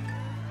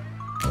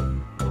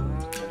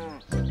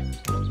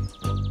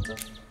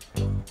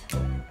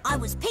 I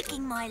was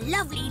picking my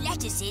lovely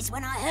lettuces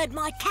when I heard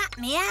my cat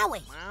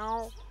meowing.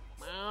 Meow,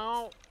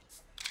 meow.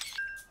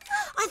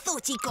 I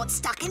thought he'd got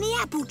stuck in the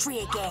apple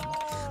tree again.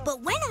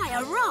 But when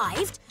I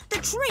arrived, the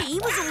tree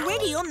was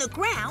already on the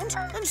ground,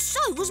 and so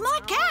was my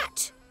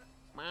cat.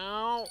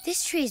 Meow.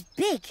 This tree is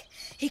big.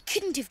 It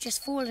couldn't have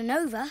just fallen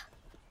over.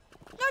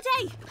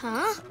 Noddy!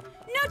 Huh?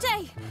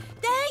 Noddy!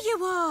 There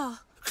you are!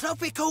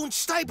 Cloppycorn's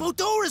stable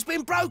door has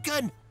been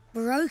broken.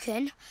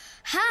 Broken?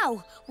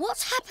 How?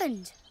 What's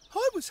happened?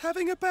 I was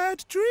having a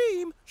bad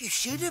dream. You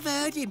should have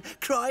heard him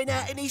crying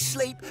out in his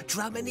sleep,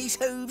 drumming his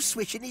hooves,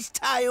 swishing his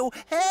tail.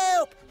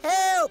 Help!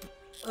 Help!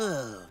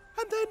 Oh.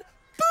 And then,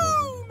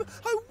 boom!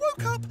 I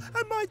woke up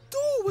and my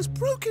door was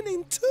broken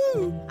in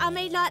 2. I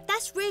mean, like,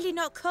 that's really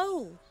not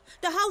cool.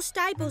 The whole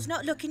stable's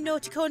not looking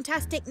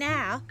naughty-contastic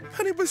now.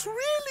 And it was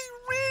really,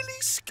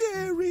 really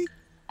scary.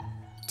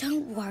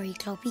 Don't worry,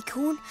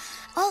 Cloppycorn.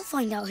 I'll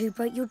find out who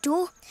broke your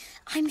door.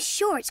 I'm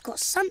sure it's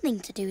got something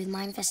to do with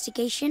my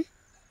investigation.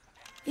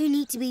 You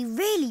need to be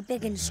really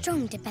big and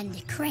strong to bend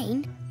a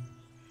crane,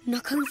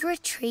 knock over a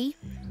tree,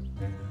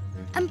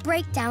 and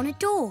break down a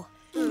door.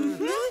 Oh,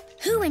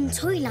 Who in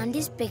Toyland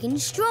is big and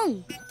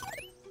strong?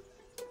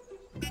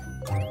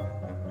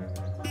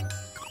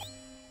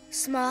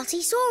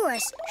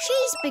 Smartysaurus.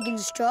 She's big and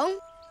strong.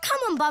 Come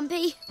on,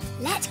 Bumpy.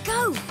 Let's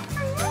go.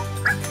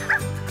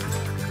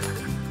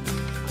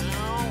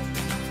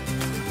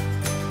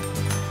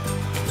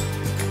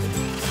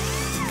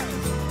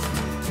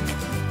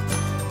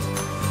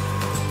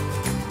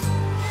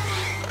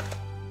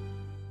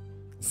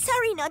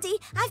 Sorry, Noddy.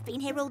 I've been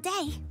here all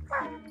day.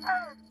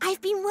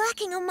 I've been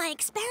working on my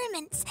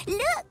experiments.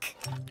 Look!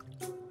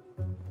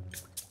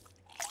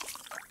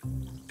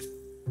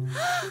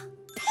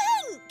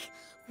 Pink!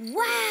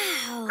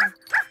 Wow!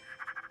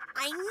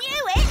 I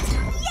knew it!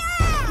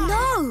 Yeah!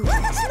 No!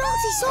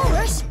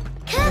 Smartysaurus!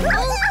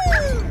 Careful!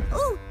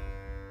 Oh,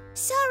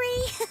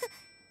 sorry.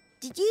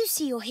 Did you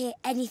see or hear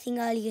anything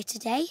earlier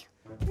today?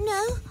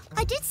 No,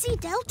 I did see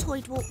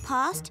Deltoid walk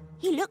past.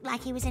 He looked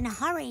like he was in a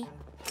hurry.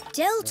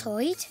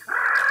 Deltoid?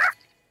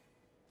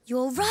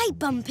 You're right,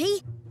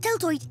 Bumpy.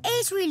 Deltoid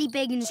is really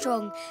big and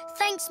strong.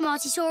 Thanks,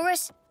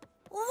 Smartysaurus.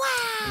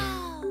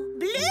 Wow!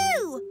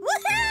 Blue!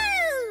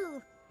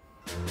 Woohoo!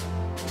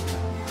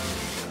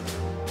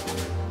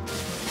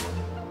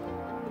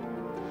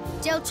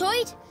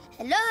 Deltoid,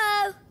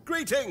 hello.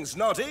 Greetings,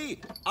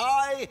 Noddy.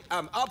 I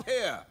am up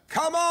here.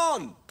 Come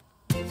on!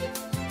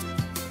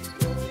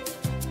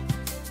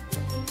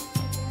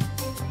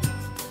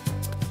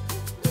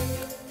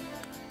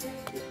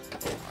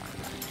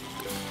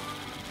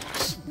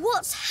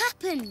 What's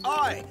happened?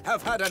 I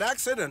have had an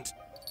accident.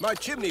 My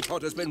chimney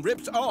pot has been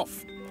ripped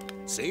off.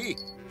 See?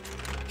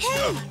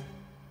 Hey!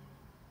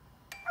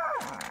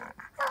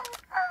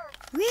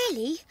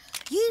 Really?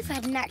 You've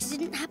had an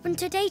accident happen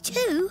today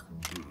too?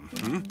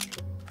 Mm-hmm.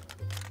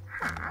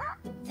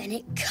 Then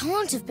it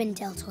can't have been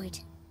Deltoid.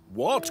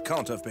 What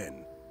can't have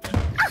been?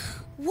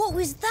 What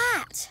was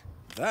that?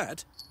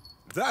 That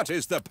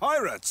is the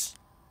pirates.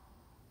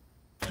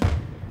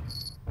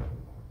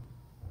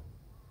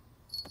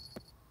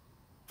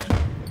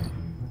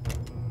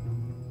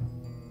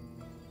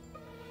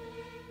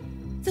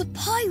 The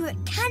pirate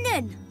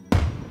cannon!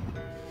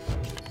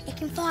 It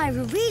can fire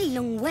a really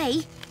long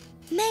way.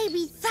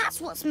 Maybe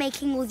that's what's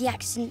making all the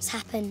accidents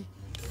happen.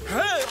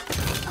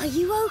 Are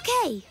you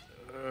okay?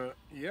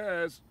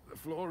 Yes, the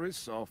floor is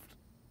soft.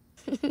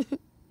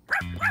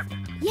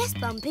 Yes,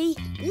 Bumpy.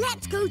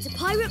 Let's go to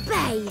Pirate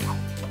Bay.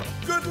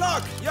 Good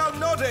luck, young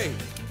Noddy.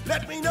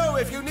 Let me know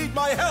if you need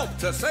my help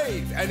to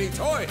save any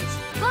toys.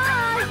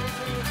 Bye!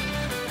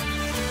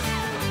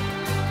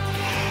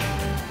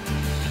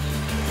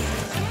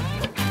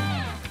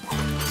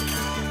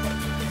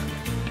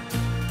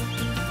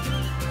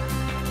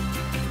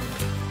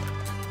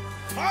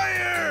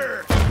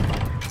 Fire!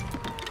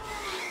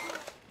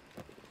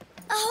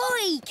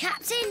 Ahoy,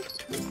 Captain!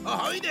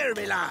 Ahoy there,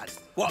 me lad.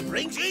 What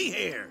brings ye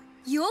here?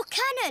 Your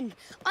cannon.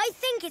 I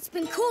think it's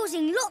been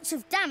causing lots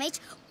of damage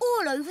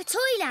all over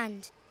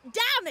Toyland.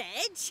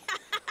 Damage?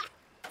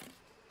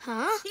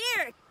 Huh?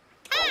 Here,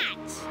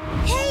 catch!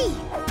 Hey!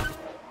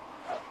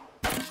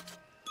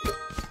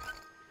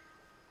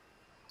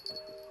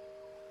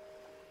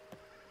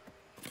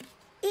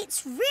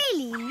 It's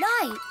really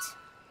light.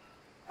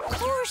 Of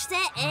course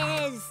it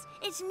is.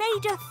 It's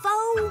made of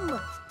foam.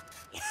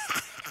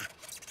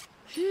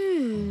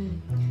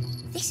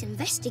 This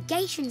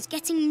investigation's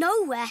getting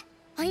nowhere.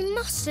 I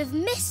must have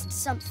missed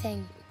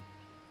something.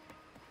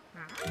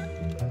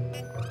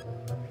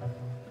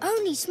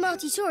 Only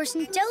Smartysaurus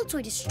and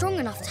Deltoid are strong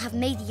enough to have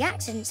made the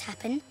accidents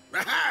happen.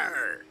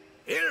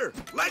 Here,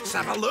 let's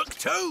have a look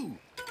too.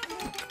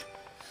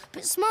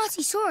 But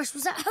Smartysaurus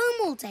was at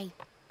home all day.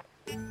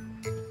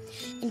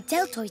 And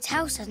Deltoid's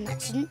house had an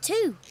accident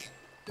too.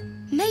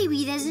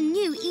 Maybe there's a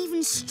new,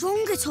 even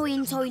stronger toy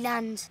in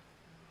Toyland.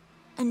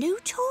 A new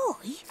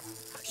toy?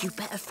 You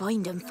better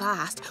find him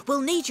fast.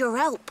 We'll need your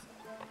help.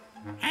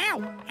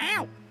 Help!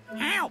 Help!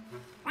 Help!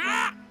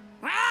 Ah!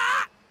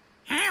 Ah!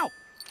 Help!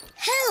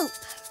 Help!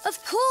 Of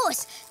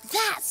course!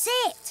 That's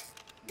it!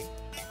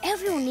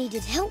 Everyone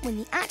needed help when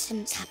the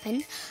accidents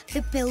happened.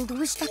 The builder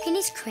was stuck in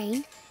his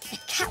crane, the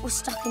cat was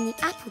stuck in the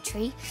apple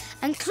tree,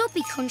 and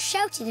Cloppycon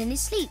shouted in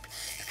his sleep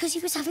because he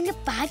was having a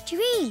bad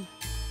dream.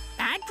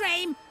 Bad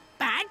dream!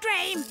 Bad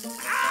dream!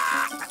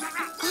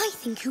 I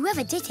think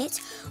whoever did it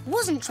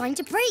wasn't trying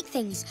to break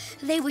things.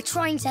 They were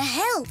trying to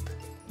help.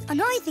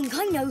 And I think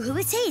I know who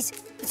it is.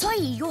 But I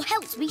need your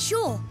help to be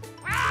sure.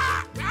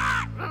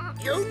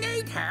 You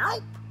need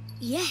help?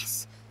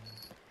 Yes.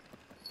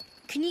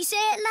 Can you say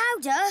it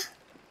louder?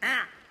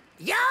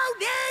 You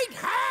need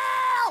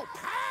help!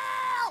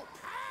 Help!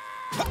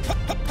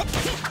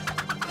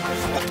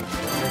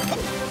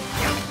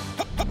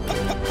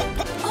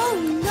 Oh,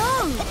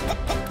 no!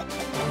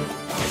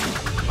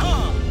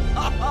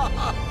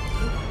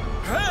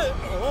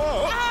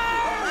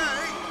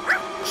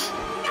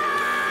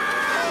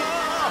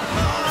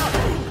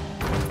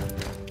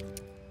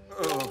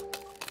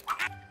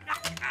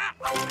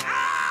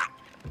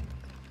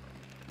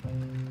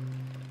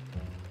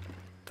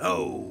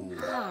 Oh.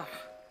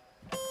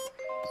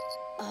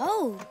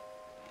 Oh.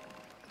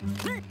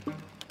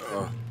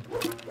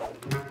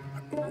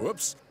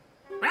 Whoops.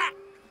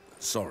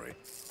 Sorry.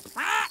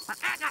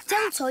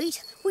 Deltoid,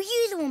 were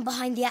you the one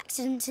behind the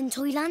accident in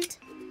Toyland?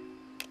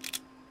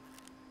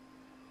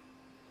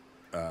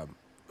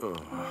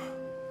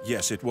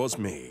 Yes, it was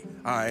me.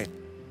 I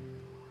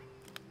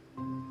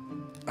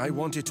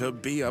wanted to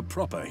be a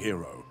proper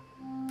hero.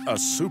 A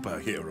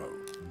superhero.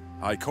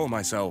 I call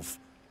myself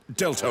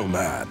Delto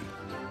Man.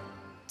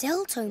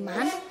 Delto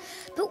Man?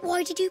 But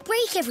why did you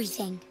break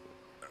everything?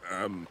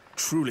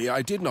 Truly,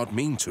 I did not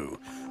mean to.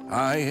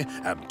 I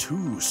am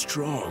too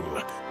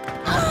strong.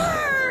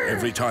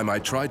 Every time I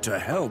tried to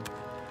help,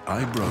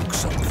 I broke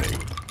something.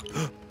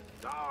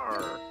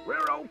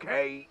 We're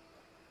okay.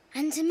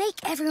 And to make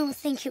everyone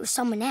think it was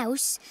someone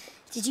else,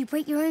 did you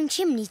break your own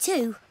chimney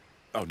too?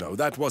 Oh no,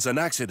 that was an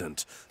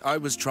accident. I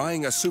was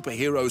trying a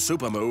superhero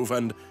super move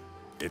and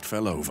it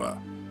fell over.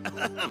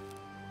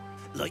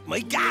 Like my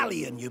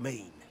galleon, you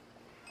mean?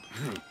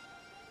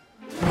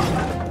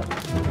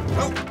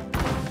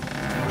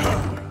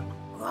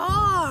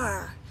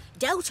 Roar!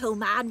 Delto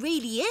Man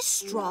really is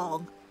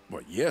strong.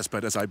 Well, yes,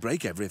 but as I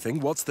break everything,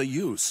 what's the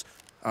use?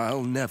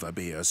 I'll never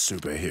be a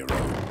superhero.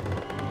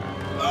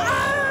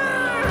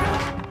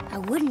 I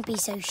wouldn't be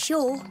so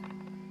sure.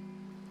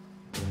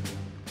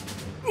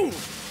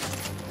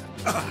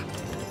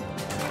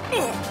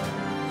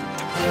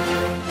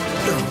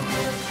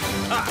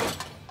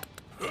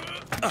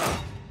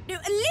 No,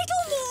 a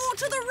little more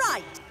to the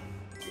right.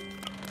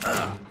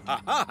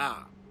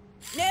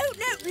 No,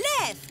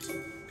 left.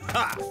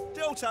 Ha!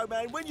 Delto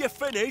Man, when you're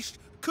finished,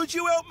 could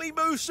you help me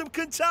move some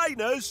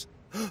containers?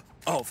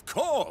 Of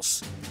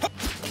course!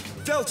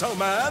 Delto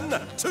Man,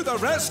 to the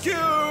rescue!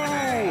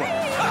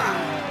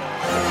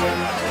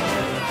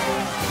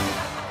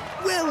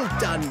 Well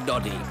done,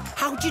 Noddy.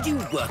 How did you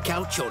work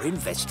out your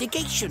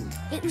investigation?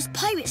 It was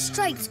Pirate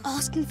Stripes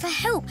asking for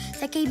help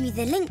that gave me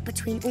the link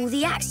between all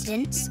the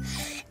accidents.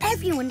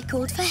 Everyone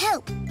called for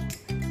help.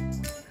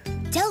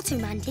 Delto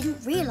Man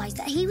didn't realise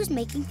that he was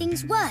making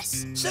things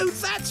worse. So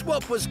that's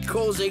what was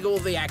causing all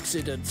the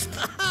accidents.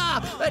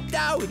 And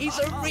now he's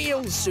a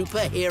real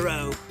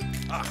superhero.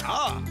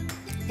 Aha!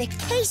 The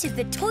case of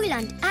the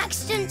Toyland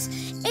accidents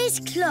is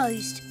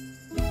closed.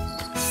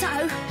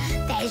 So,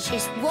 there's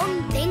just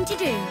one thing to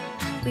do.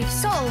 We've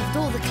solved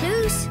all the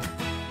clues.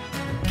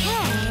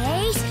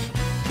 Case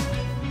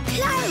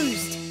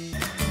closed!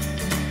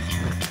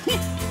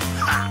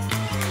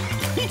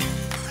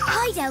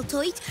 Hi,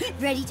 Deltoid.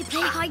 Ready to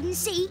play hide and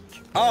seek?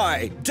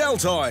 I,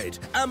 Deltoid,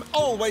 am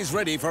always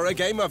ready for a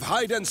game of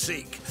hide and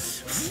seek.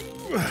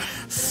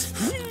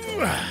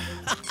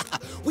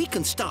 We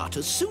can start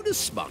as soon as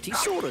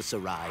Smartysaurus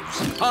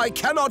arrives. I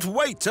cannot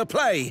wait to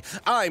play.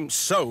 I'm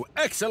so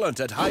excellent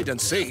at hide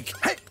and seek.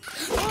 Hey.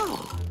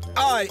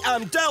 I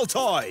am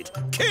Deltoid,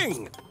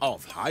 king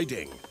of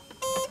hiding.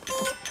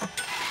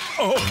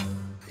 Oh.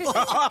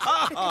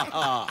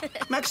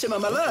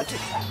 Maximum alert!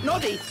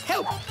 Noddy,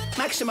 help!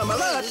 Maximum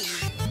alert!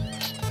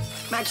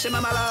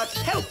 Maximum alert,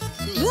 help!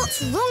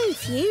 What's wrong,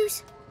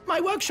 Fuse? My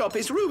workshop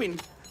is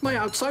ruined. My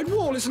outside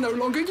wall is no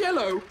longer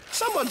yellow.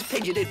 Someone's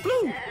painted it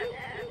blue.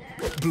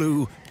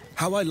 Blue.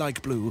 How I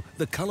like blue,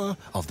 the colour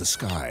of the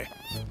sky.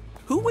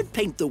 Who would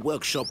paint the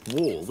workshop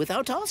wall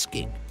without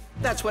asking?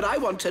 That's what I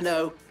want to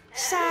know.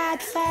 Sad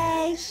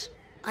face.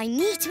 I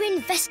need to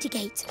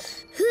investigate.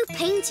 Who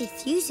painted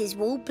Fuse's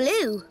wall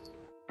blue?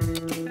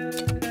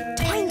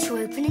 Time to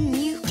open a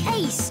new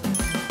case.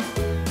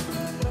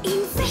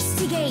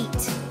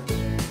 Investigate.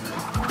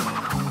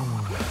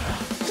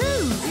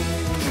 Who?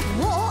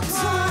 What?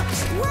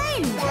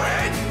 When?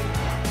 Where?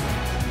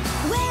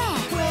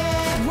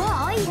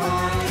 Why?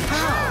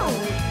 How?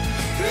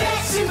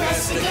 Let's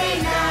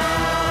investigate now!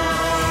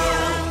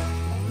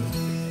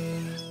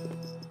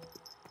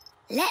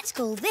 Let's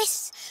call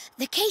this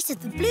the case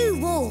of the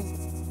blue wall.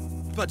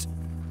 But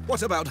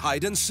what about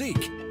hide and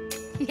seek?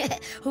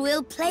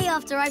 We'll play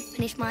after I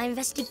finish my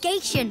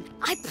investigation.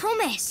 I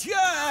promise.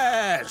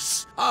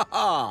 Yes! Ha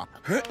ha!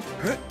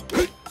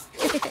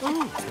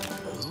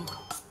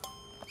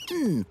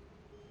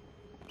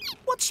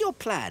 What's your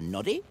plan,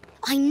 Noddy?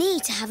 I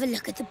need to have a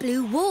look at the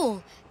blue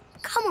wall.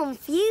 Come on,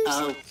 Fuse.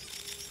 Oh.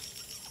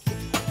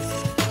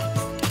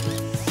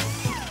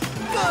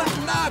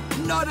 Good luck,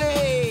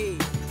 Noddy!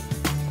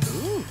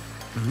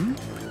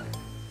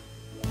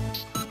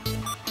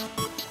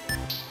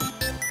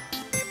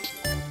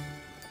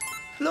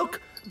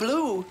 Look,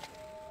 blue.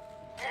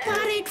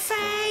 Worried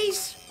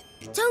face.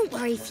 Don't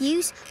worry,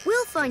 Fuse.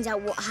 We'll find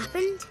out what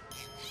happened.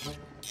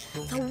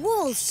 The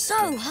wall's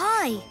so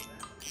high.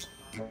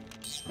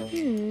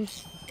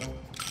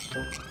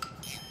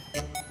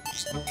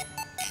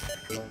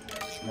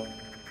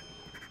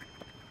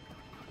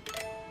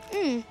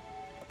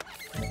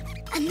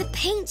 And the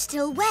paint's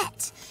still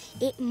wet.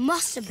 It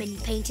must have been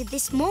painted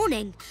this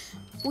morning.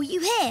 Were you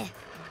here?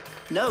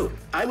 No,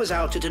 I was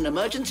out at an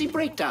emergency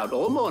breakdown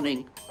all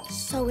morning.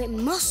 So it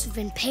must have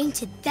been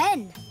painted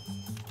then.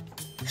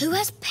 Who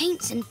has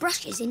paints and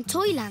brushes in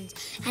Toyland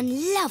and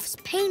loves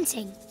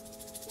painting?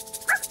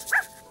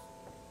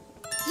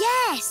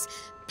 Yes!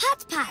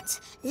 Pat Pat,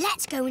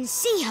 let's go and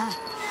see her.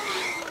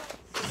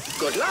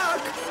 Good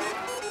luck.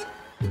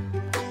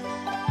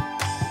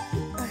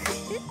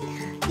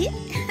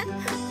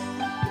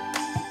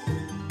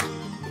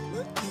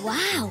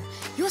 Wow,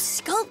 your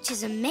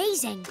sculpture's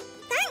amazing.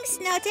 Thanks,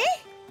 Noddy.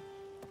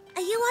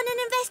 Are you on an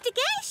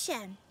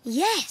investigation?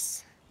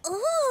 Yes.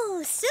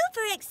 Ooh,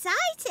 super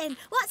exciting.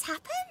 What's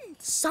happened?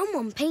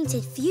 Someone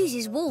painted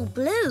Fuse's wall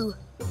blue.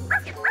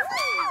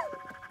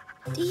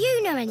 Do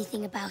you know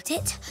anything about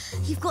it?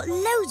 You've got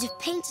loads of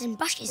paints and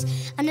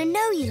brushes, and I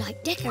know you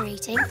like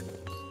decorating.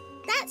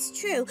 That's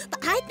true, but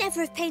I'd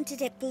never have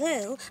painted it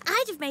blue.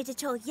 I'd have made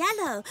it all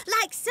yellow,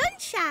 like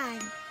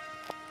sunshine.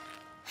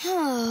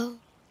 Oh.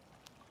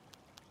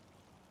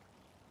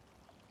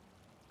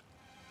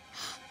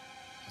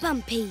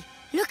 Bumpy,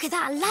 look at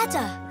that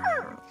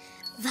ladder.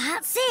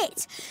 That's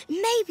it.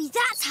 Maybe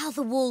that's how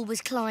the wall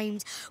was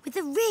climbed, with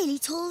a really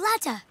tall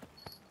ladder.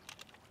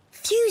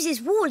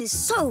 Fuse's wall is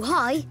so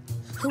high,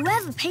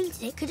 whoever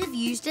painted it could have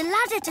used a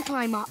ladder to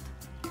climb up.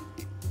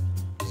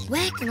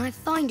 Where can I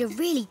find a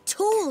really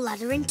tall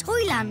ladder in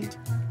Toyland?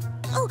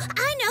 Oh,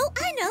 I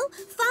know.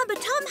 Farmer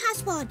Tom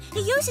has one.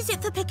 He uses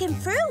it for picking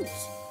fruit.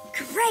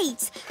 Great.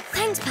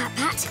 Thanks,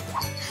 Pat.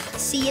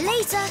 See you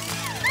later.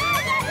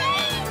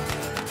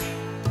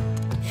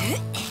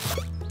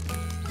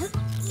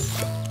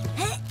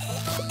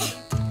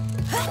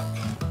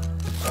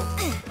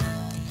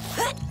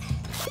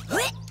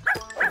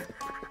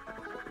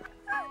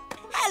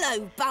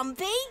 Hello,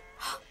 Bumpy.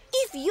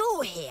 If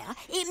you're here,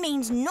 it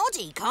means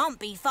Noddy can't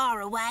be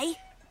far away.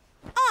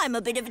 I'm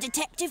a bit of a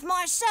detective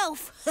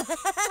myself.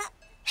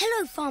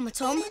 Hello, Farmer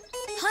Tom.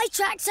 Hi,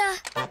 Tractor.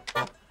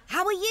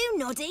 How are you,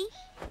 Noddy?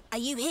 Are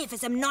you here for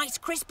some nice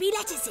crispy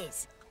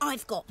lettuces?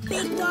 I've got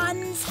big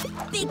ones,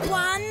 and big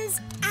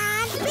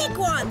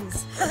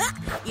ones.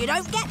 You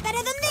don't get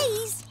better than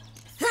these.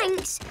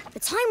 Thanks,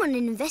 but I'm on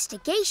an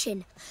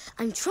investigation.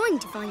 I'm trying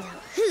to find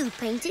out who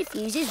painted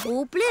Fuse's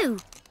wall blue.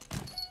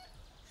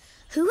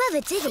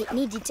 Whoever did it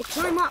needed to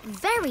climb up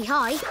very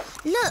high.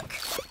 Look.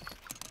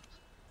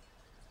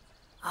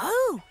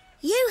 Oh.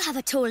 You have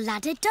a tall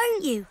ladder,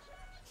 don't you?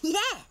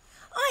 Yeah,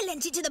 I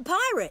lent it to the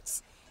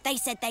pirates. They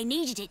said they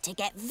needed it to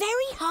get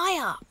very high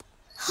up.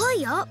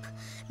 High up?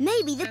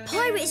 Maybe the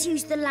pirates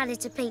used the ladder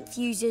to paint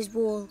Fuse's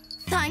wall.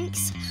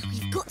 Thanks.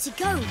 We've got to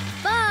go.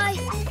 Bye.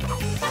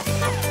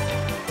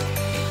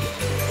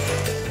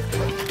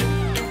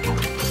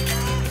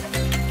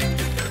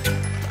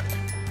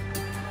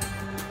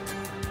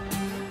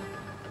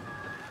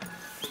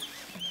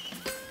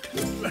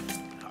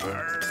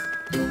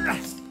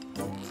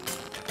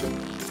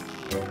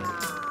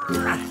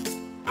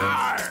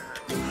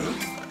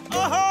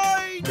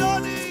 Ahoy,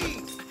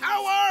 Noddy!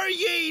 How are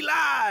ye,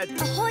 lad?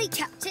 Ahoy,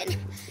 Captain.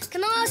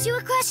 Can I ask you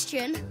a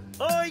question?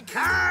 I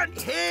can't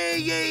hear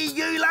ye.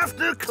 You'll have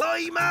to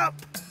climb up.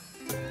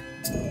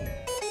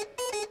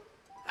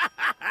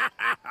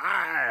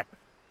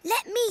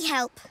 Let me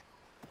help.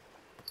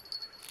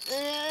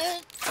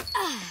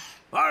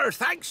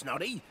 Thanks,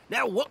 Noddy.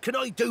 Now, what can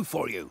I do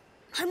for you?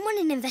 I'm on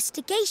an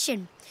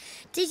investigation.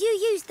 Did you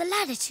use the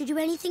ladder to do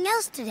anything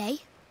else today?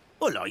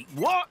 Well, like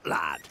what,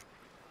 lad?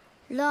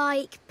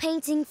 Like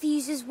painting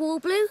Fuse's wall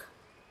blue?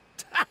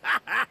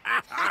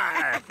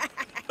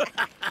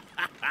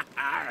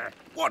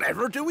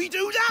 Whatever do we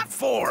do that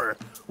for?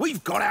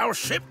 We've got our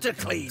ship to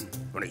clean,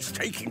 and it's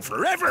taking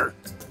forever.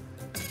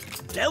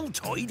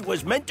 Deltoid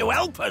was meant to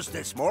help us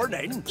this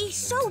morning. He's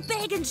so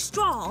big and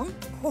strong.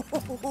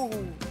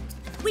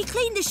 We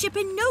clean the ship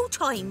in no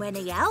time when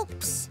he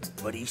helps.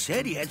 But he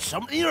said he had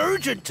something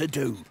urgent to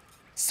do.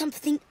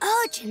 Something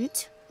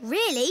urgent?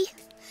 Really?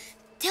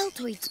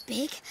 Deltoid's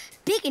big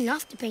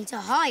enough to paint a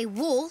high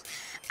wall,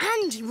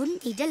 and he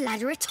wouldn't need a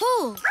ladder at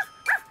all.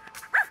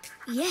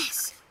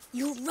 Yes,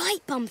 you're right,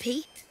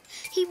 Bumpy.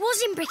 He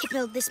was in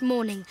Brickabuild this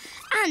morning,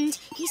 and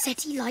he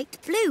said he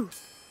liked blue.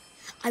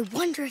 I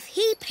wonder if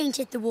he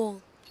painted the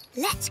wall.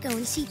 Let's go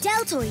and see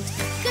Deltoid.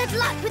 Good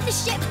luck with the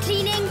ship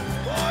cleaning.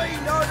 Bye,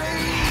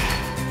 Noddy!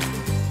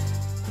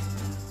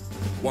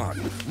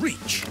 1,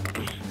 reach.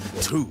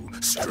 2,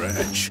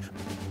 stretch.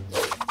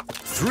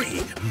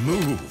 3,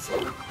 move.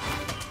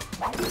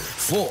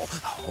 4,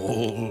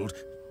 hold.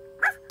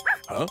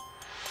 Huh?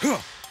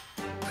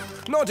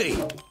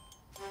 Noddy,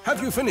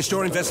 have you finished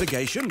your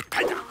investigation?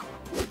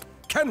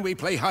 Can we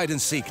play hide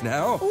and seek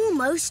now?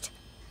 Almost.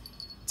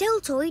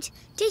 Deltoid,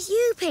 did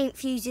you paint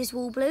Fuse's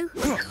wall blue?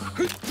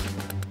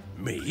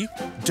 Me?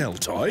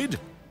 Deltoid?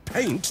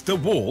 Paint the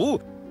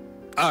wall?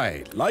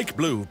 I like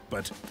blue,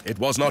 but it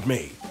was not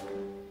me.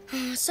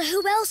 So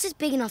who else is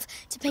big enough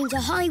to paint a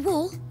high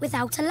wall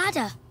without a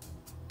ladder?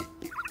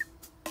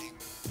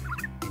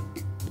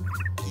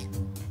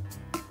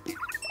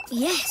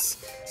 Yes,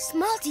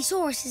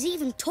 Smartysaurus is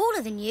even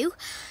taller than you.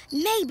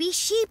 Maybe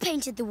she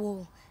painted the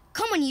wall.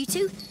 Come on, you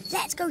two.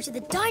 Let's go to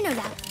the Dino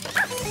Lab.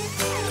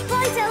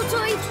 Bye,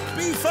 Deltoid.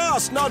 Be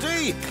fast,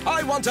 Noddy.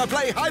 I want to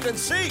play hide and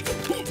seek.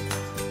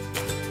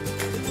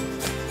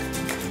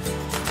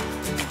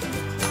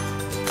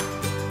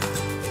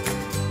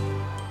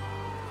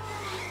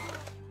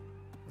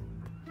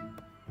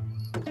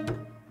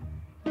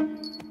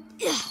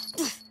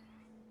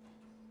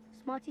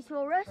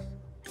 Smartysaurus.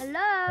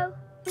 Hello?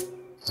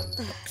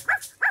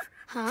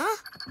 Huh?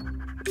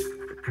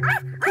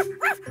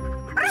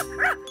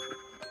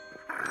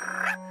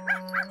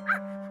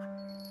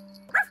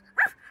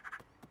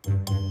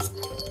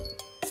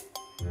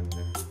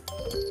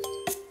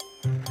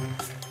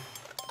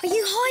 Are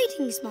you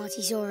hiding,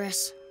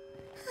 Smartysaurus?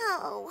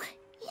 Oh,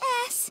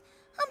 yes.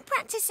 I'm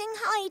practicing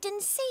hide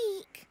and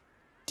seek.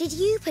 Did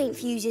you paint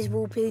Fuse's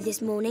wall blue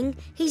this morning?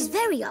 He's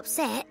very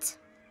upset.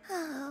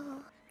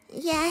 Oh,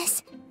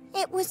 yes,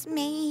 it was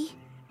me.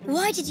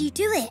 Why did you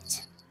do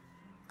it?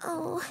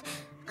 Oh,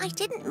 I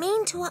didn't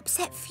mean to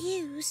upset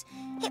Fuse.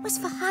 It was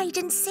for hide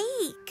and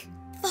seek.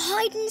 For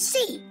hide and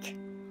seek?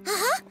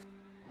 Uh-huh.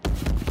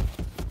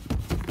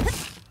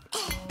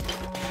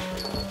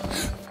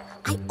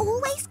 I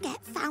always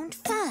get found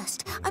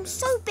first. I'm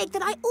so big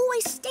that I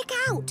always stick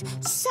out.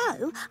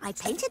 So I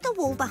painted the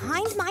wall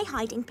behind my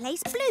hiding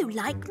place blue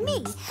like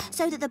me,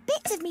 so that the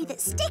bits of me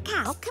that stick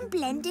out can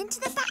blend into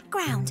the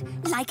background,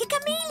 like a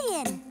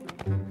chameleon.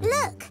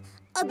 Look,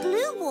 a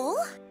blue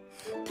wall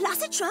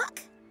plus a truck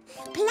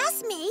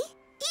plus me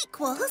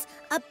equals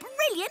a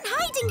brilliant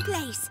hiding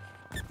place.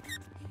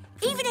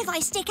 Even if I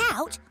stick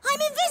out, I'm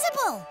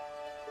invisible.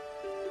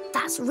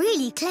 That's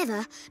really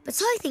clever,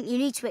 but I think you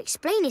need to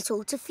explain it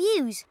all to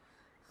Fuse.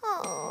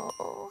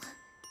 Oh.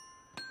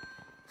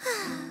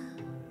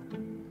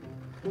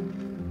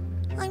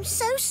 I'm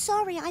so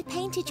sorry I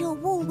painted your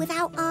wall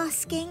without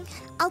asking.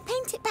 I'll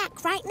paint it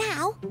back right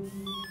now.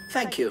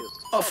 Thank you.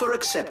 Offer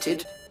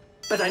accepted.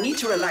 But I need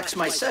to relax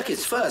my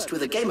circuits first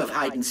with a game of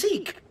hide and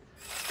seek.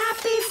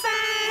 Happy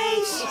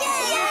face!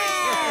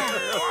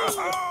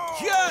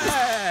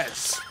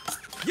 Yes!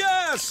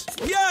 Yes!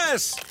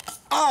 Yes!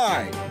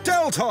 I,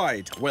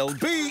 Deltoid, will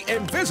be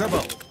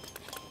invisible.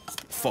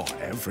 For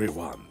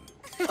everyone.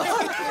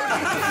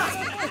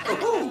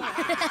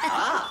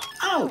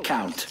 I'll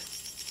count.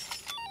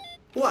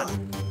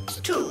 1,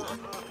 2,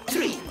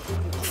 3,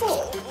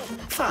 4,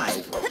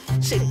 5,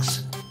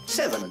 6,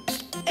 7,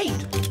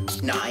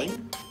 8,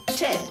 9,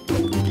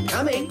 10.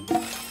 Coming.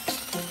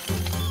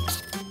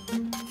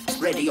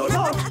 Ready or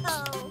not?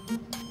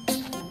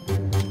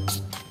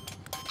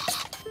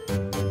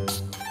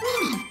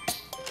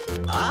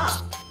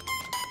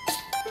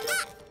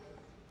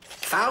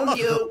 Found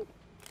you.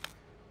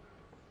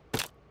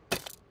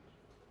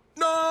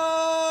 No!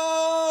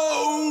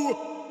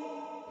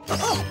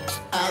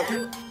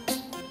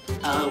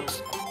 Oh.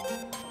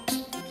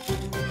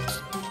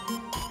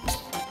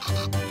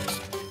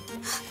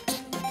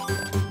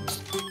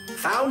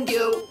 Found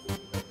you.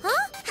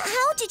 Huh?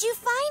 How did you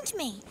find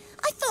me?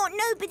 I thought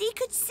nobody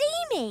could see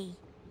me.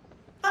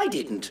 I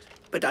didn't,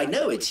 but I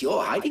know it's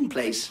your hiding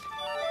place.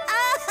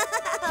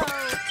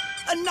 Oh.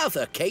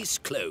 Another case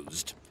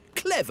closed.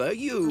 Clever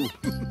you.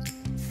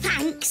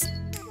 Thanks.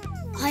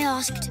 I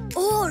asked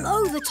all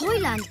over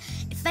Toyland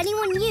if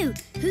anyone knew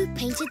who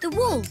painted the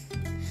wall.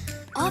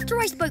 After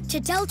I spoke to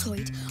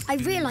Deltoid, I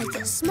realised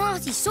that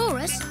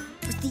Smartysaurus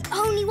was the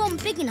only one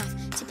big enough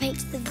to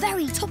paint the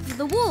very top of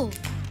the wall.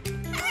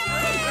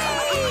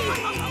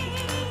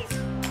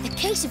 The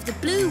case of the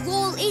blue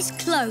wall is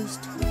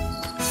closed.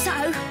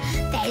 So,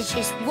 there's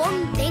just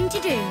one thing to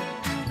do.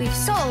 We've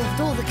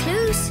solved all the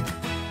clues.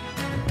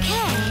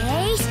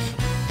 Case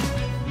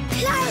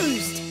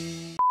closed!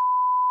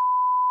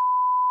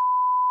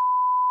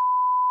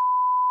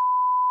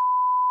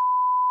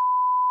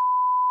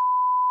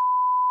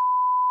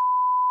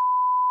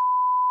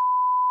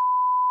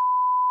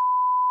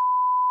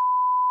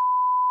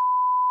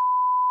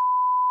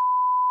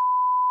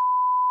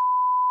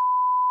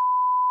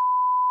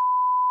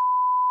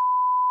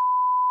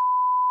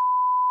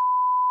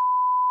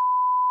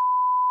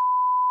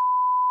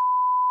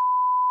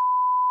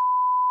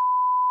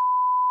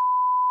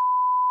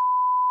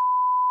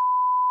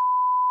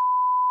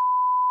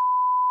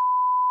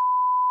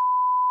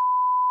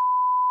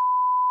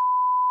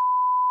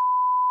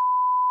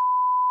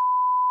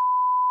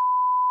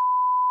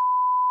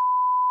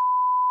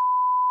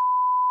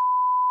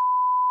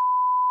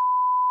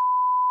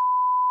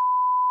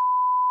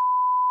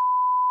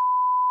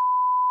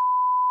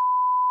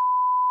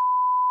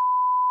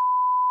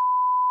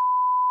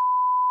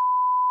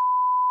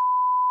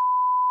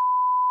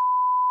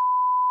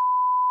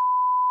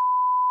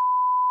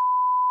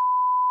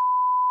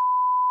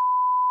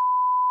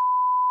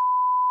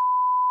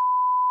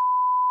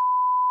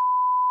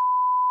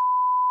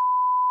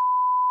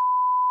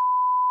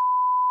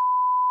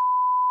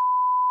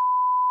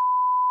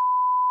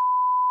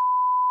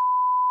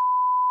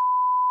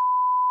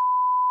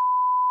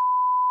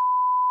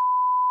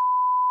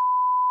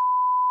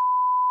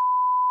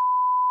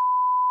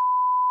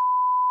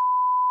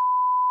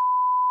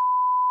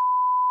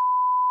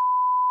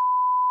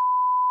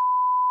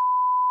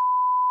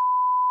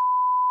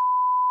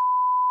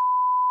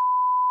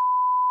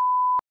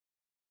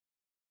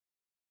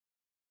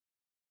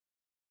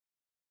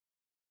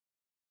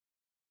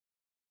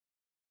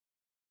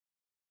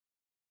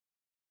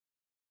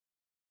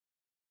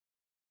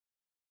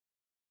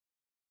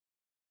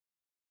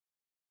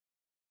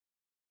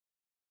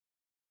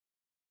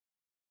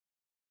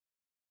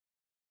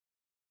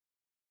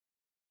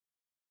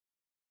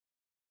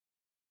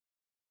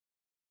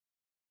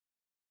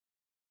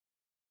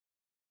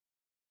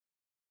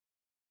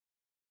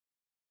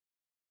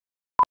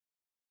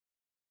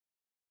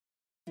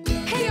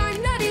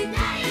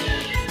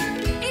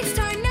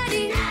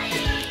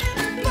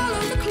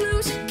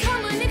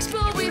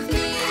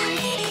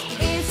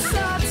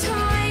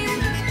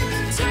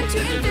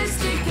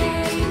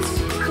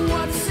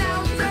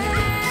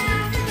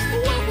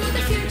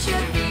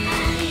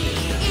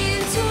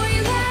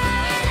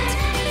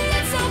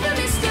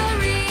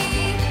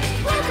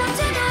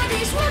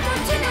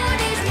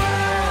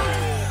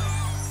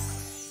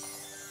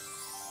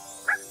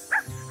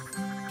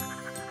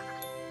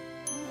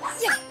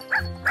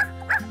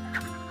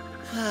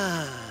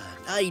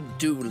 I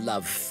do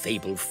love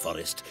Fable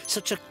Forest.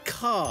 Such a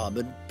calm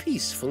and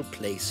peaceful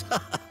place.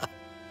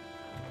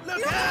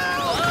 Look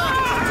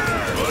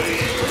out!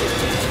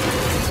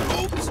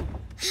 Oops.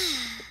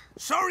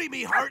 Sorry,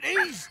 me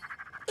hearties.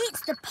 It's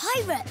the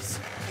pirates.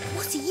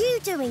 What are you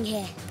doing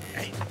here?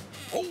 Hey.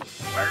 Oh,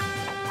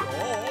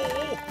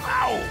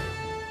 ow!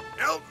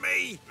 Help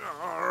me!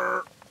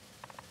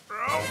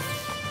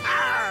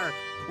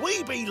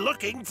 We be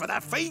looking for the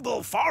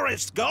Fable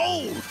Forest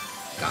gold.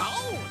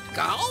 Gold?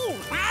 Gold?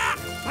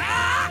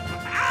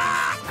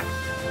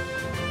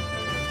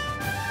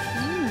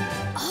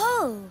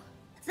 Oh,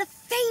 the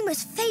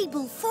famous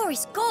Fable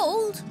Forest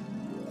gold.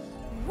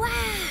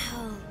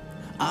 Wow.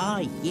 Ah,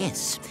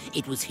 yes.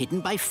 It was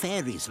hidden by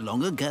fairies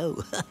long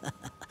ago.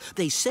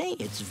 They say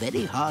it's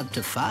very hard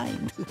to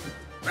find.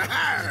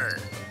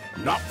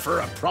 Not for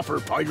a proper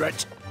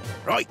pirate.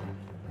 Right,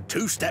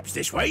 2 steps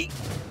this way.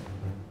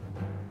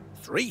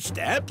 3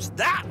 steps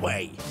that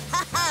way.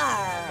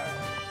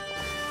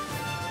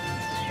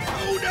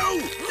 Oh, no!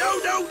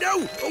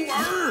 No! Oh,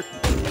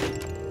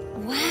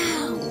 Wow.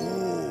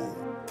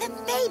 The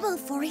Fable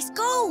Forest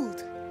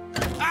gold.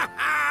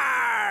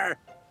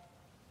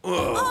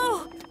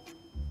 Oh!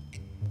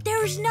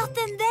 There's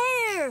nothing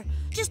there.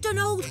 Just an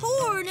old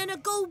horn and a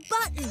gold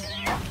button.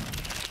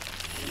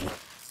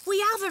 We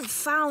haven't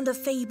found the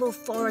Fable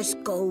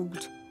Forest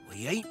gold.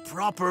 We ain't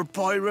proper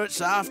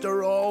pirates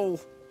after all.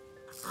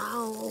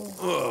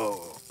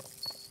 Oh.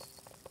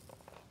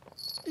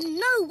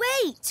 No,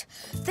 wait.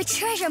 The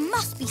treasure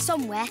must be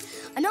somewhere,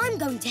 and I'm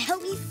going to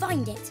help you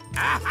find it.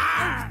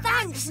 Oh,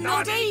 thanks,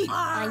 Noddy.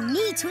 I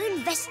need to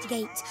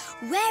investigate.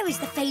 Where is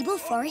the Fable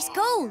Forest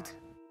gold?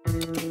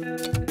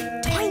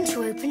 Time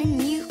to open a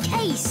new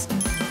case.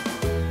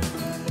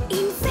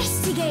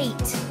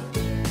 Investigate.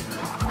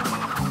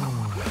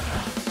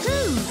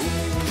 Who?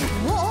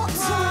 What?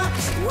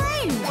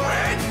 When?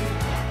 Where?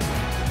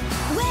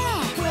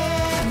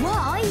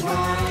 Why?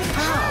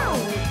 How?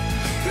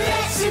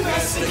 Let's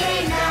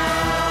investigate now!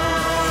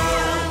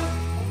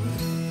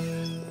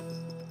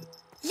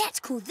 Let's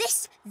call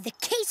this the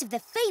case of the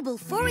Fable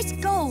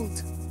Forest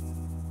gold.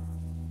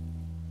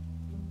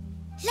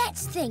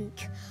 Let's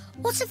think.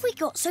 What have we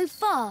got so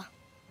far?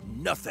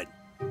 Nothing.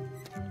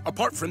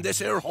 Apart from this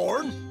here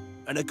horn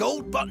and a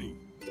gold button.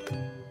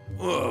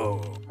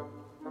 Oh.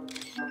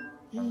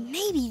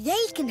 Maybe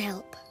they can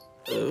help.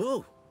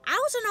 Oh.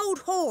 How's an old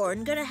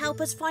horn going to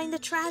help us find the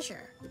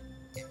treasure?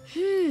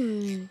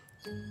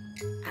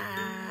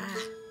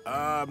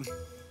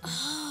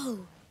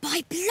 Oh,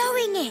 by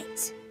blowing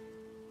it.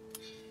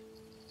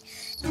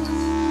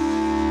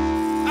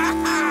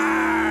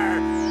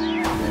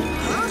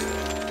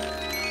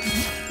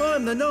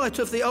 I'm the Knight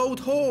of the Old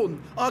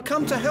Horn. I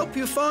come to help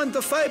you find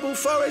the Fable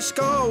Forest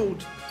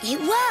gold. It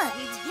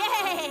worked.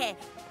 Yeah!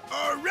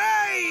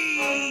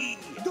 Hooray!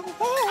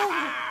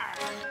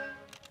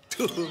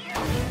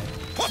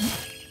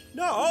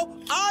 No,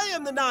 I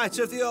am the Knight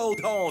of the Old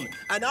Horn,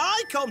 and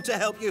I come to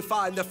help you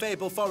find the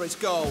Fable Forest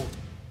gold.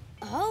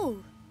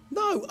 Oh.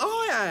 No,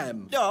 I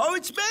am. No,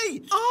 it's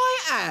me. I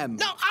am.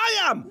 No, I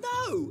am.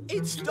 No,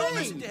 it's Don't me.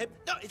 listen to him.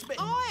 No, it's me.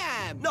 I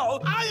am.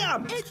 No, I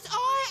am. It's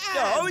I am.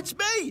 No, it's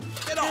me.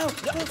 Get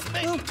off. No, it's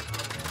me.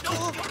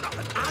 No,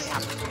 I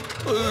am.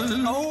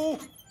 Oh.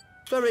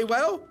 Very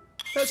well.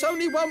 There's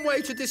only one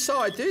way to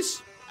decide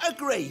this.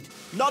 Agreed.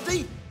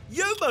 Noddy,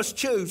 you must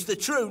choose the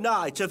true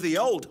Knight of the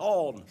Old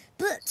Horn.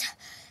 But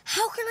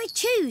how can I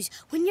choose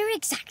when you're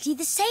exactly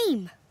the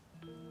same?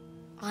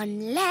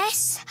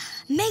 Unless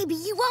maybe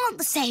you aren't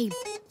the same.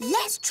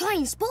 Let's try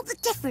and spot the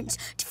difference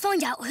to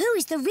find out who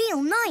is the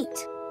real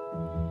knight.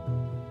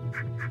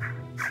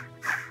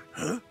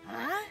 Huh?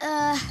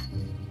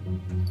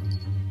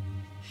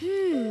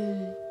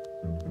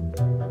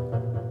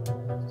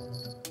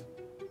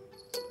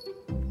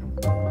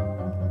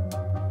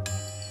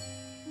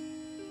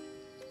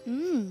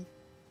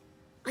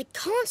 I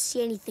can't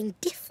see anything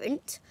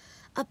different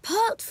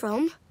apart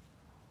from...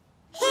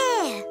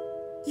 Here!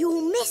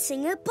 You're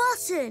missing a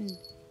button.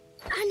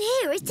 And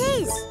here it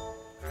is.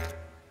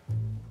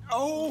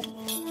 Oh!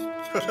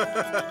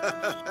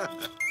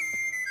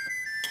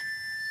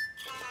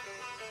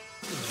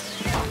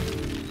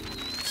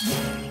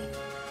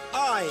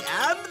 I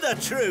am the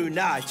true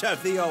Knight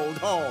of the Old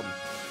Horn.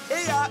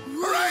 Here!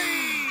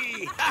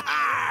 Hooray!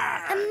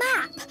 A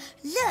map.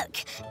 Look,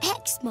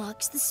 X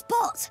marks the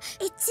spot.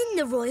 It's in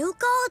the royal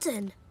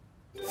garden.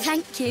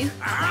 Thank you.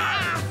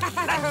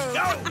 Let's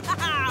go!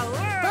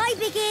 Bye,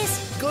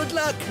 Biggies. Good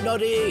luck,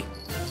 Noddy.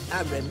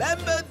 And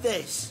remember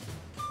this.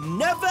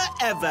 Never,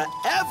 ever,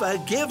 ever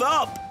give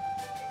up.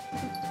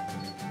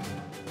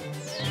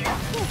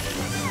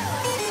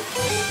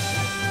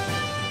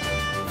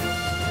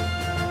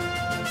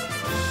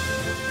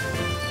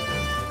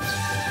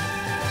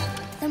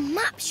 The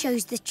map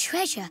shows the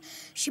treasure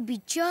should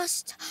be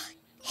just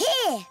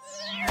here.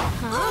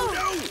 Oh,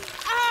 no!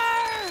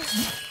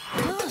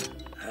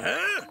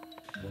 Huh?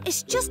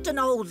 It's just an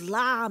old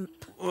lamp.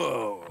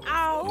 Oh.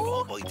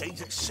 Ow! My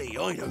days at sea,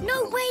 I don't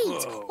No, know.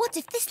 wait. Oh. What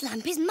if this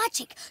lamp is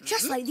magic,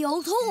 just like the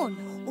old horn?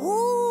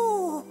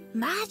 Ooh!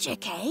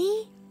 Magic,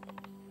 eh?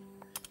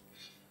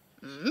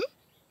 Hmm?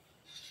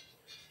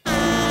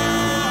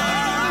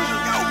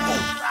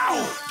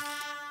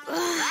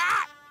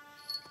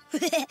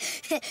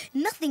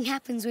 Nothing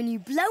happens when you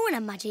blow on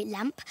a magic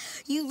lamp.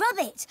 You rub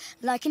it,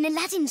 like in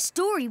Aladdin's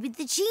story with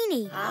the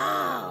genie.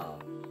 Oh.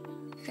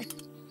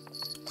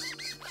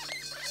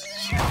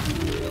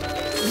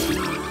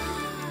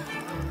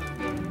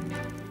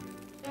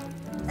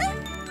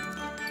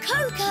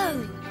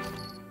 Coco!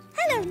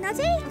 Hello,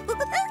 Noddy.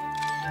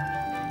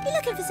 You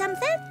looking for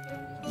something?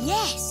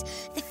 Yes,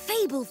 the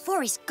Fable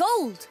Forest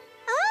Gold.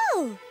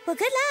 Oh, well,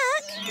 good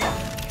luck.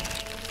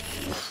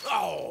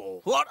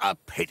 Oh, what a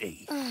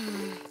pity. Only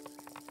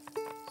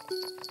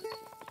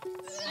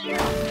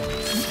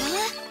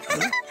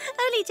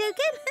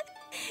joking.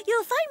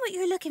 You'll find what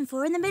you're looking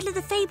for in the middle of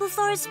the Fable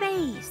Forest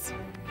maze.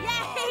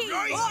 Yay!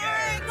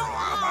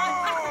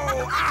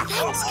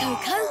 Thanks,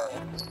 Coco.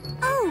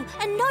 Oh,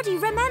 and Noddy,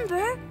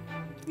 remember,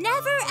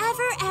 never,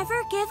 ever,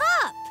 ever give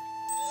up.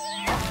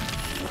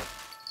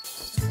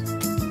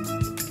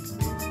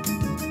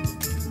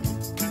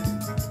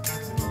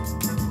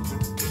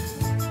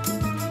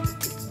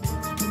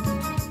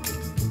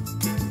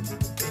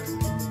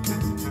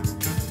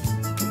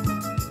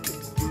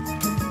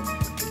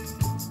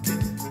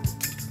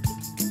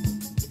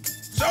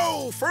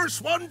 So,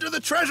 first one to the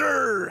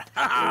treasure.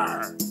 Ha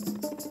ha!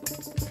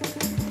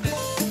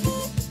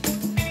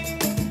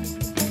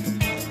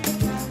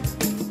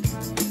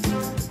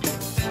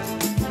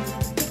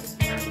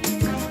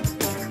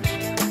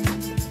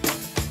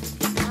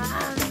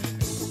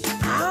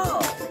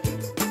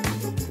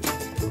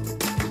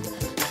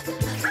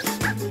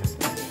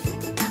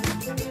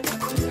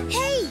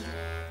 Hey!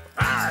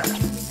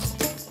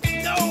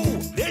 No,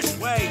 this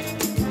way.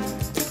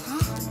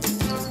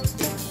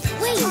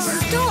 Wait,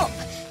 stop!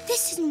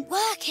 This isn't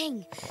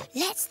working.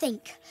 Let's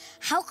think.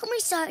 How can we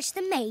search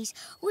the maze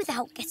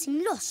without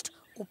getting lost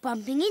or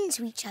bumping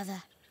into each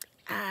other?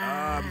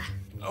 I've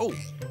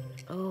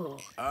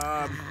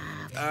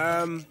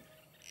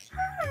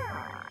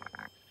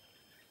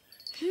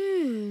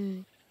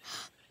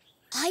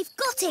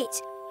got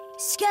it!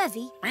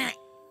 Scurvy,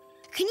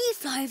 can you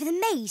fly over the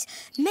maze?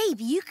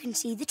 Maybe you can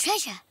see the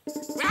treasure.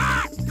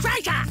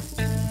 Treasure!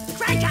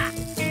 Treasure!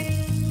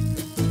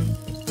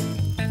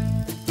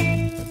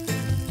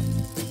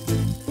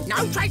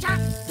 No treasure!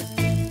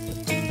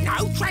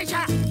 No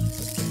treasure!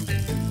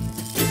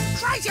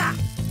 Treasure!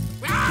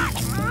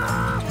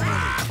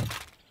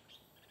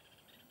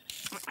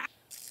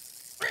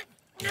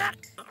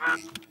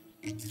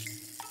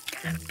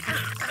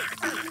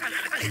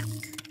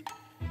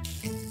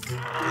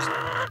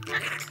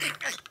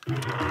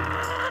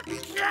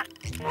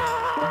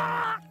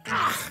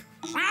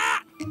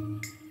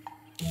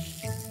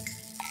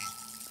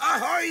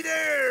 Ahoy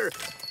there!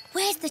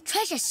 Where's the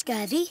treasure,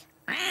 Scurvy?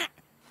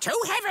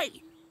 Too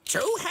heavy!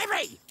 Too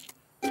heavy!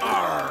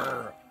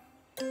 Arr!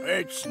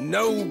 It's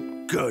no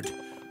good.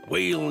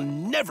 We'll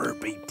never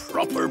be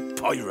proper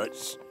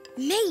pirates.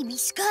 Maybe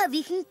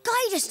Scurvy can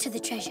guide us to the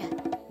treasure.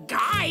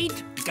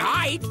 Guide!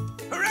 Guide!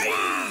 Hooray!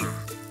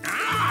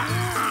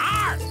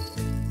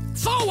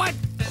 Forward!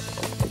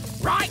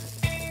 Right!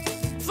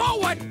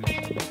 Forward!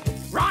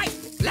 Right!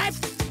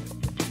 Left!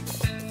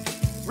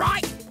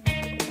 Right!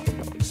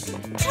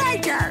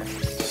 Treasure!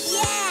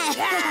 Yeah!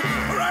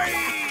 Hooray!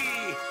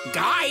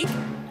 Guide!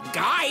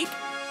 Guide!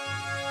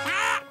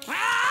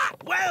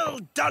 Well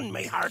done,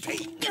 me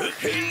hearty.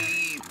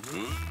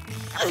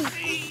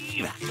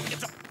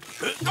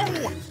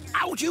 Oh,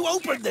 how'd you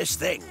open this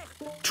thing?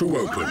 To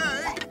open,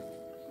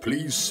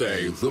 please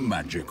say the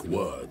magic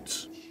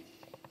words.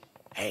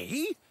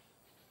 Hey?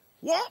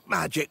 What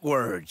magic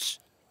words?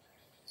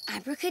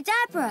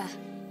 Abracadabra.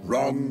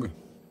 Wrong.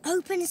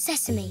 Open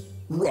sesame.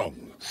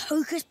 Wrong.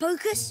 Hocus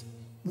pocus.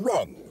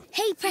 Wrong.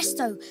 Hey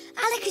presto.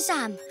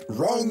 Alakazam.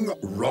 Wrong.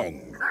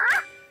 Wrong.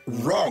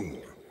 Wrong.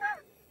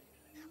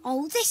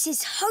 Oh, this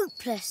is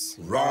hopeless.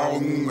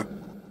 Wrong.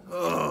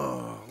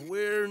 Oh,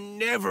 we're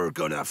never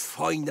gonna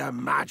find the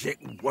magic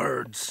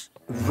words.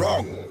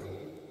 Wrong.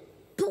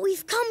 But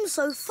we've come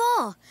so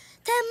far.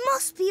 There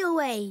must be a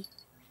way.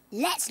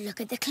 Let's look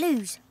at the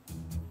clues.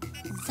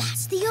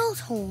 That's the old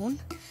horn.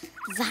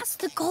 That's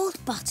the gold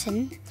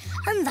button.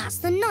 And that's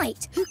the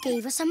knight who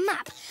gave us a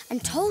map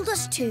and told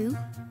us to...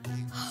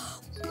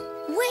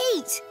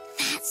 Wait!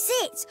 That's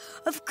it!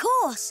 Of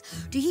course!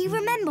 Do you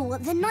remember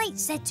what the knight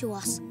said to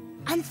us?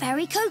 And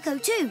Fairy Coco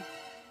too.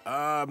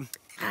 Right.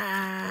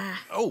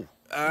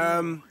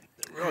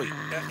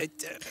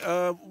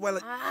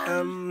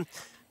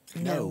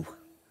 No.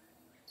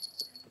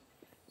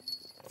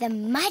 The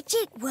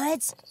magic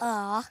words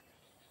are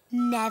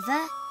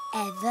never,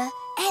 ever,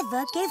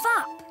 ever give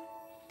up.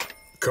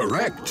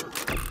 Correct.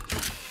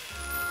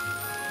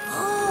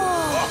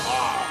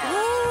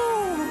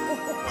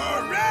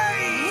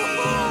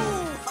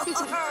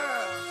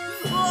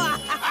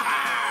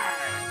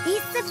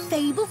 It's the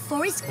Fable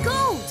Forest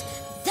Gold.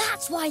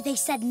 That's why they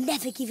said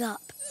never give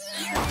up.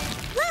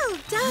 Well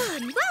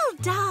done, well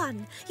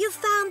done. You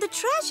found the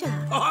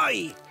treasure.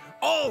 Aye!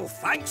 All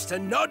thanks to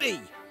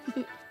Noddy.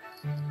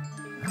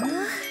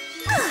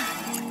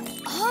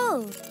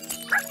 Oh!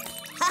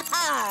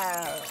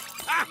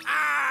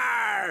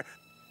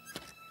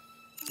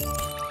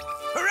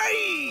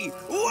 Hooray!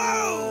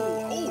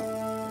 Whoa!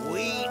 Oh,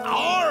 we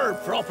are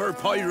proper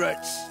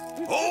pirates.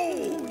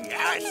 Oh,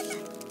 yes!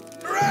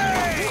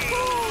 Hooray!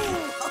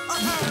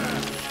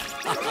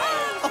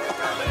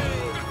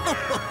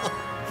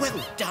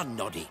 Well done,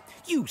 Noddy.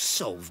 You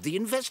solved the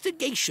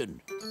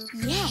investigation.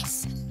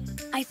 Yes.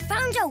 I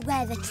found out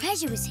where the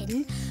treasure was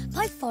hidden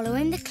by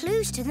following the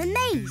clues to the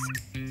maze.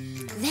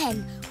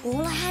 Then,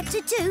 all I had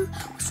to do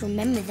was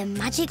remember the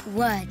magic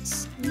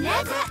words.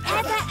 Never,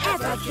 ever,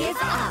 ever give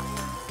up.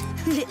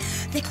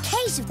 The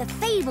case of the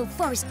fabled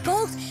forest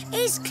gold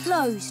is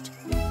closed.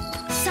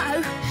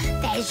 So,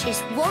 there's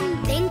just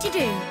one thing to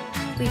do.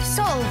 We've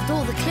solved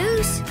all the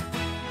clues.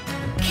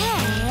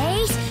 Care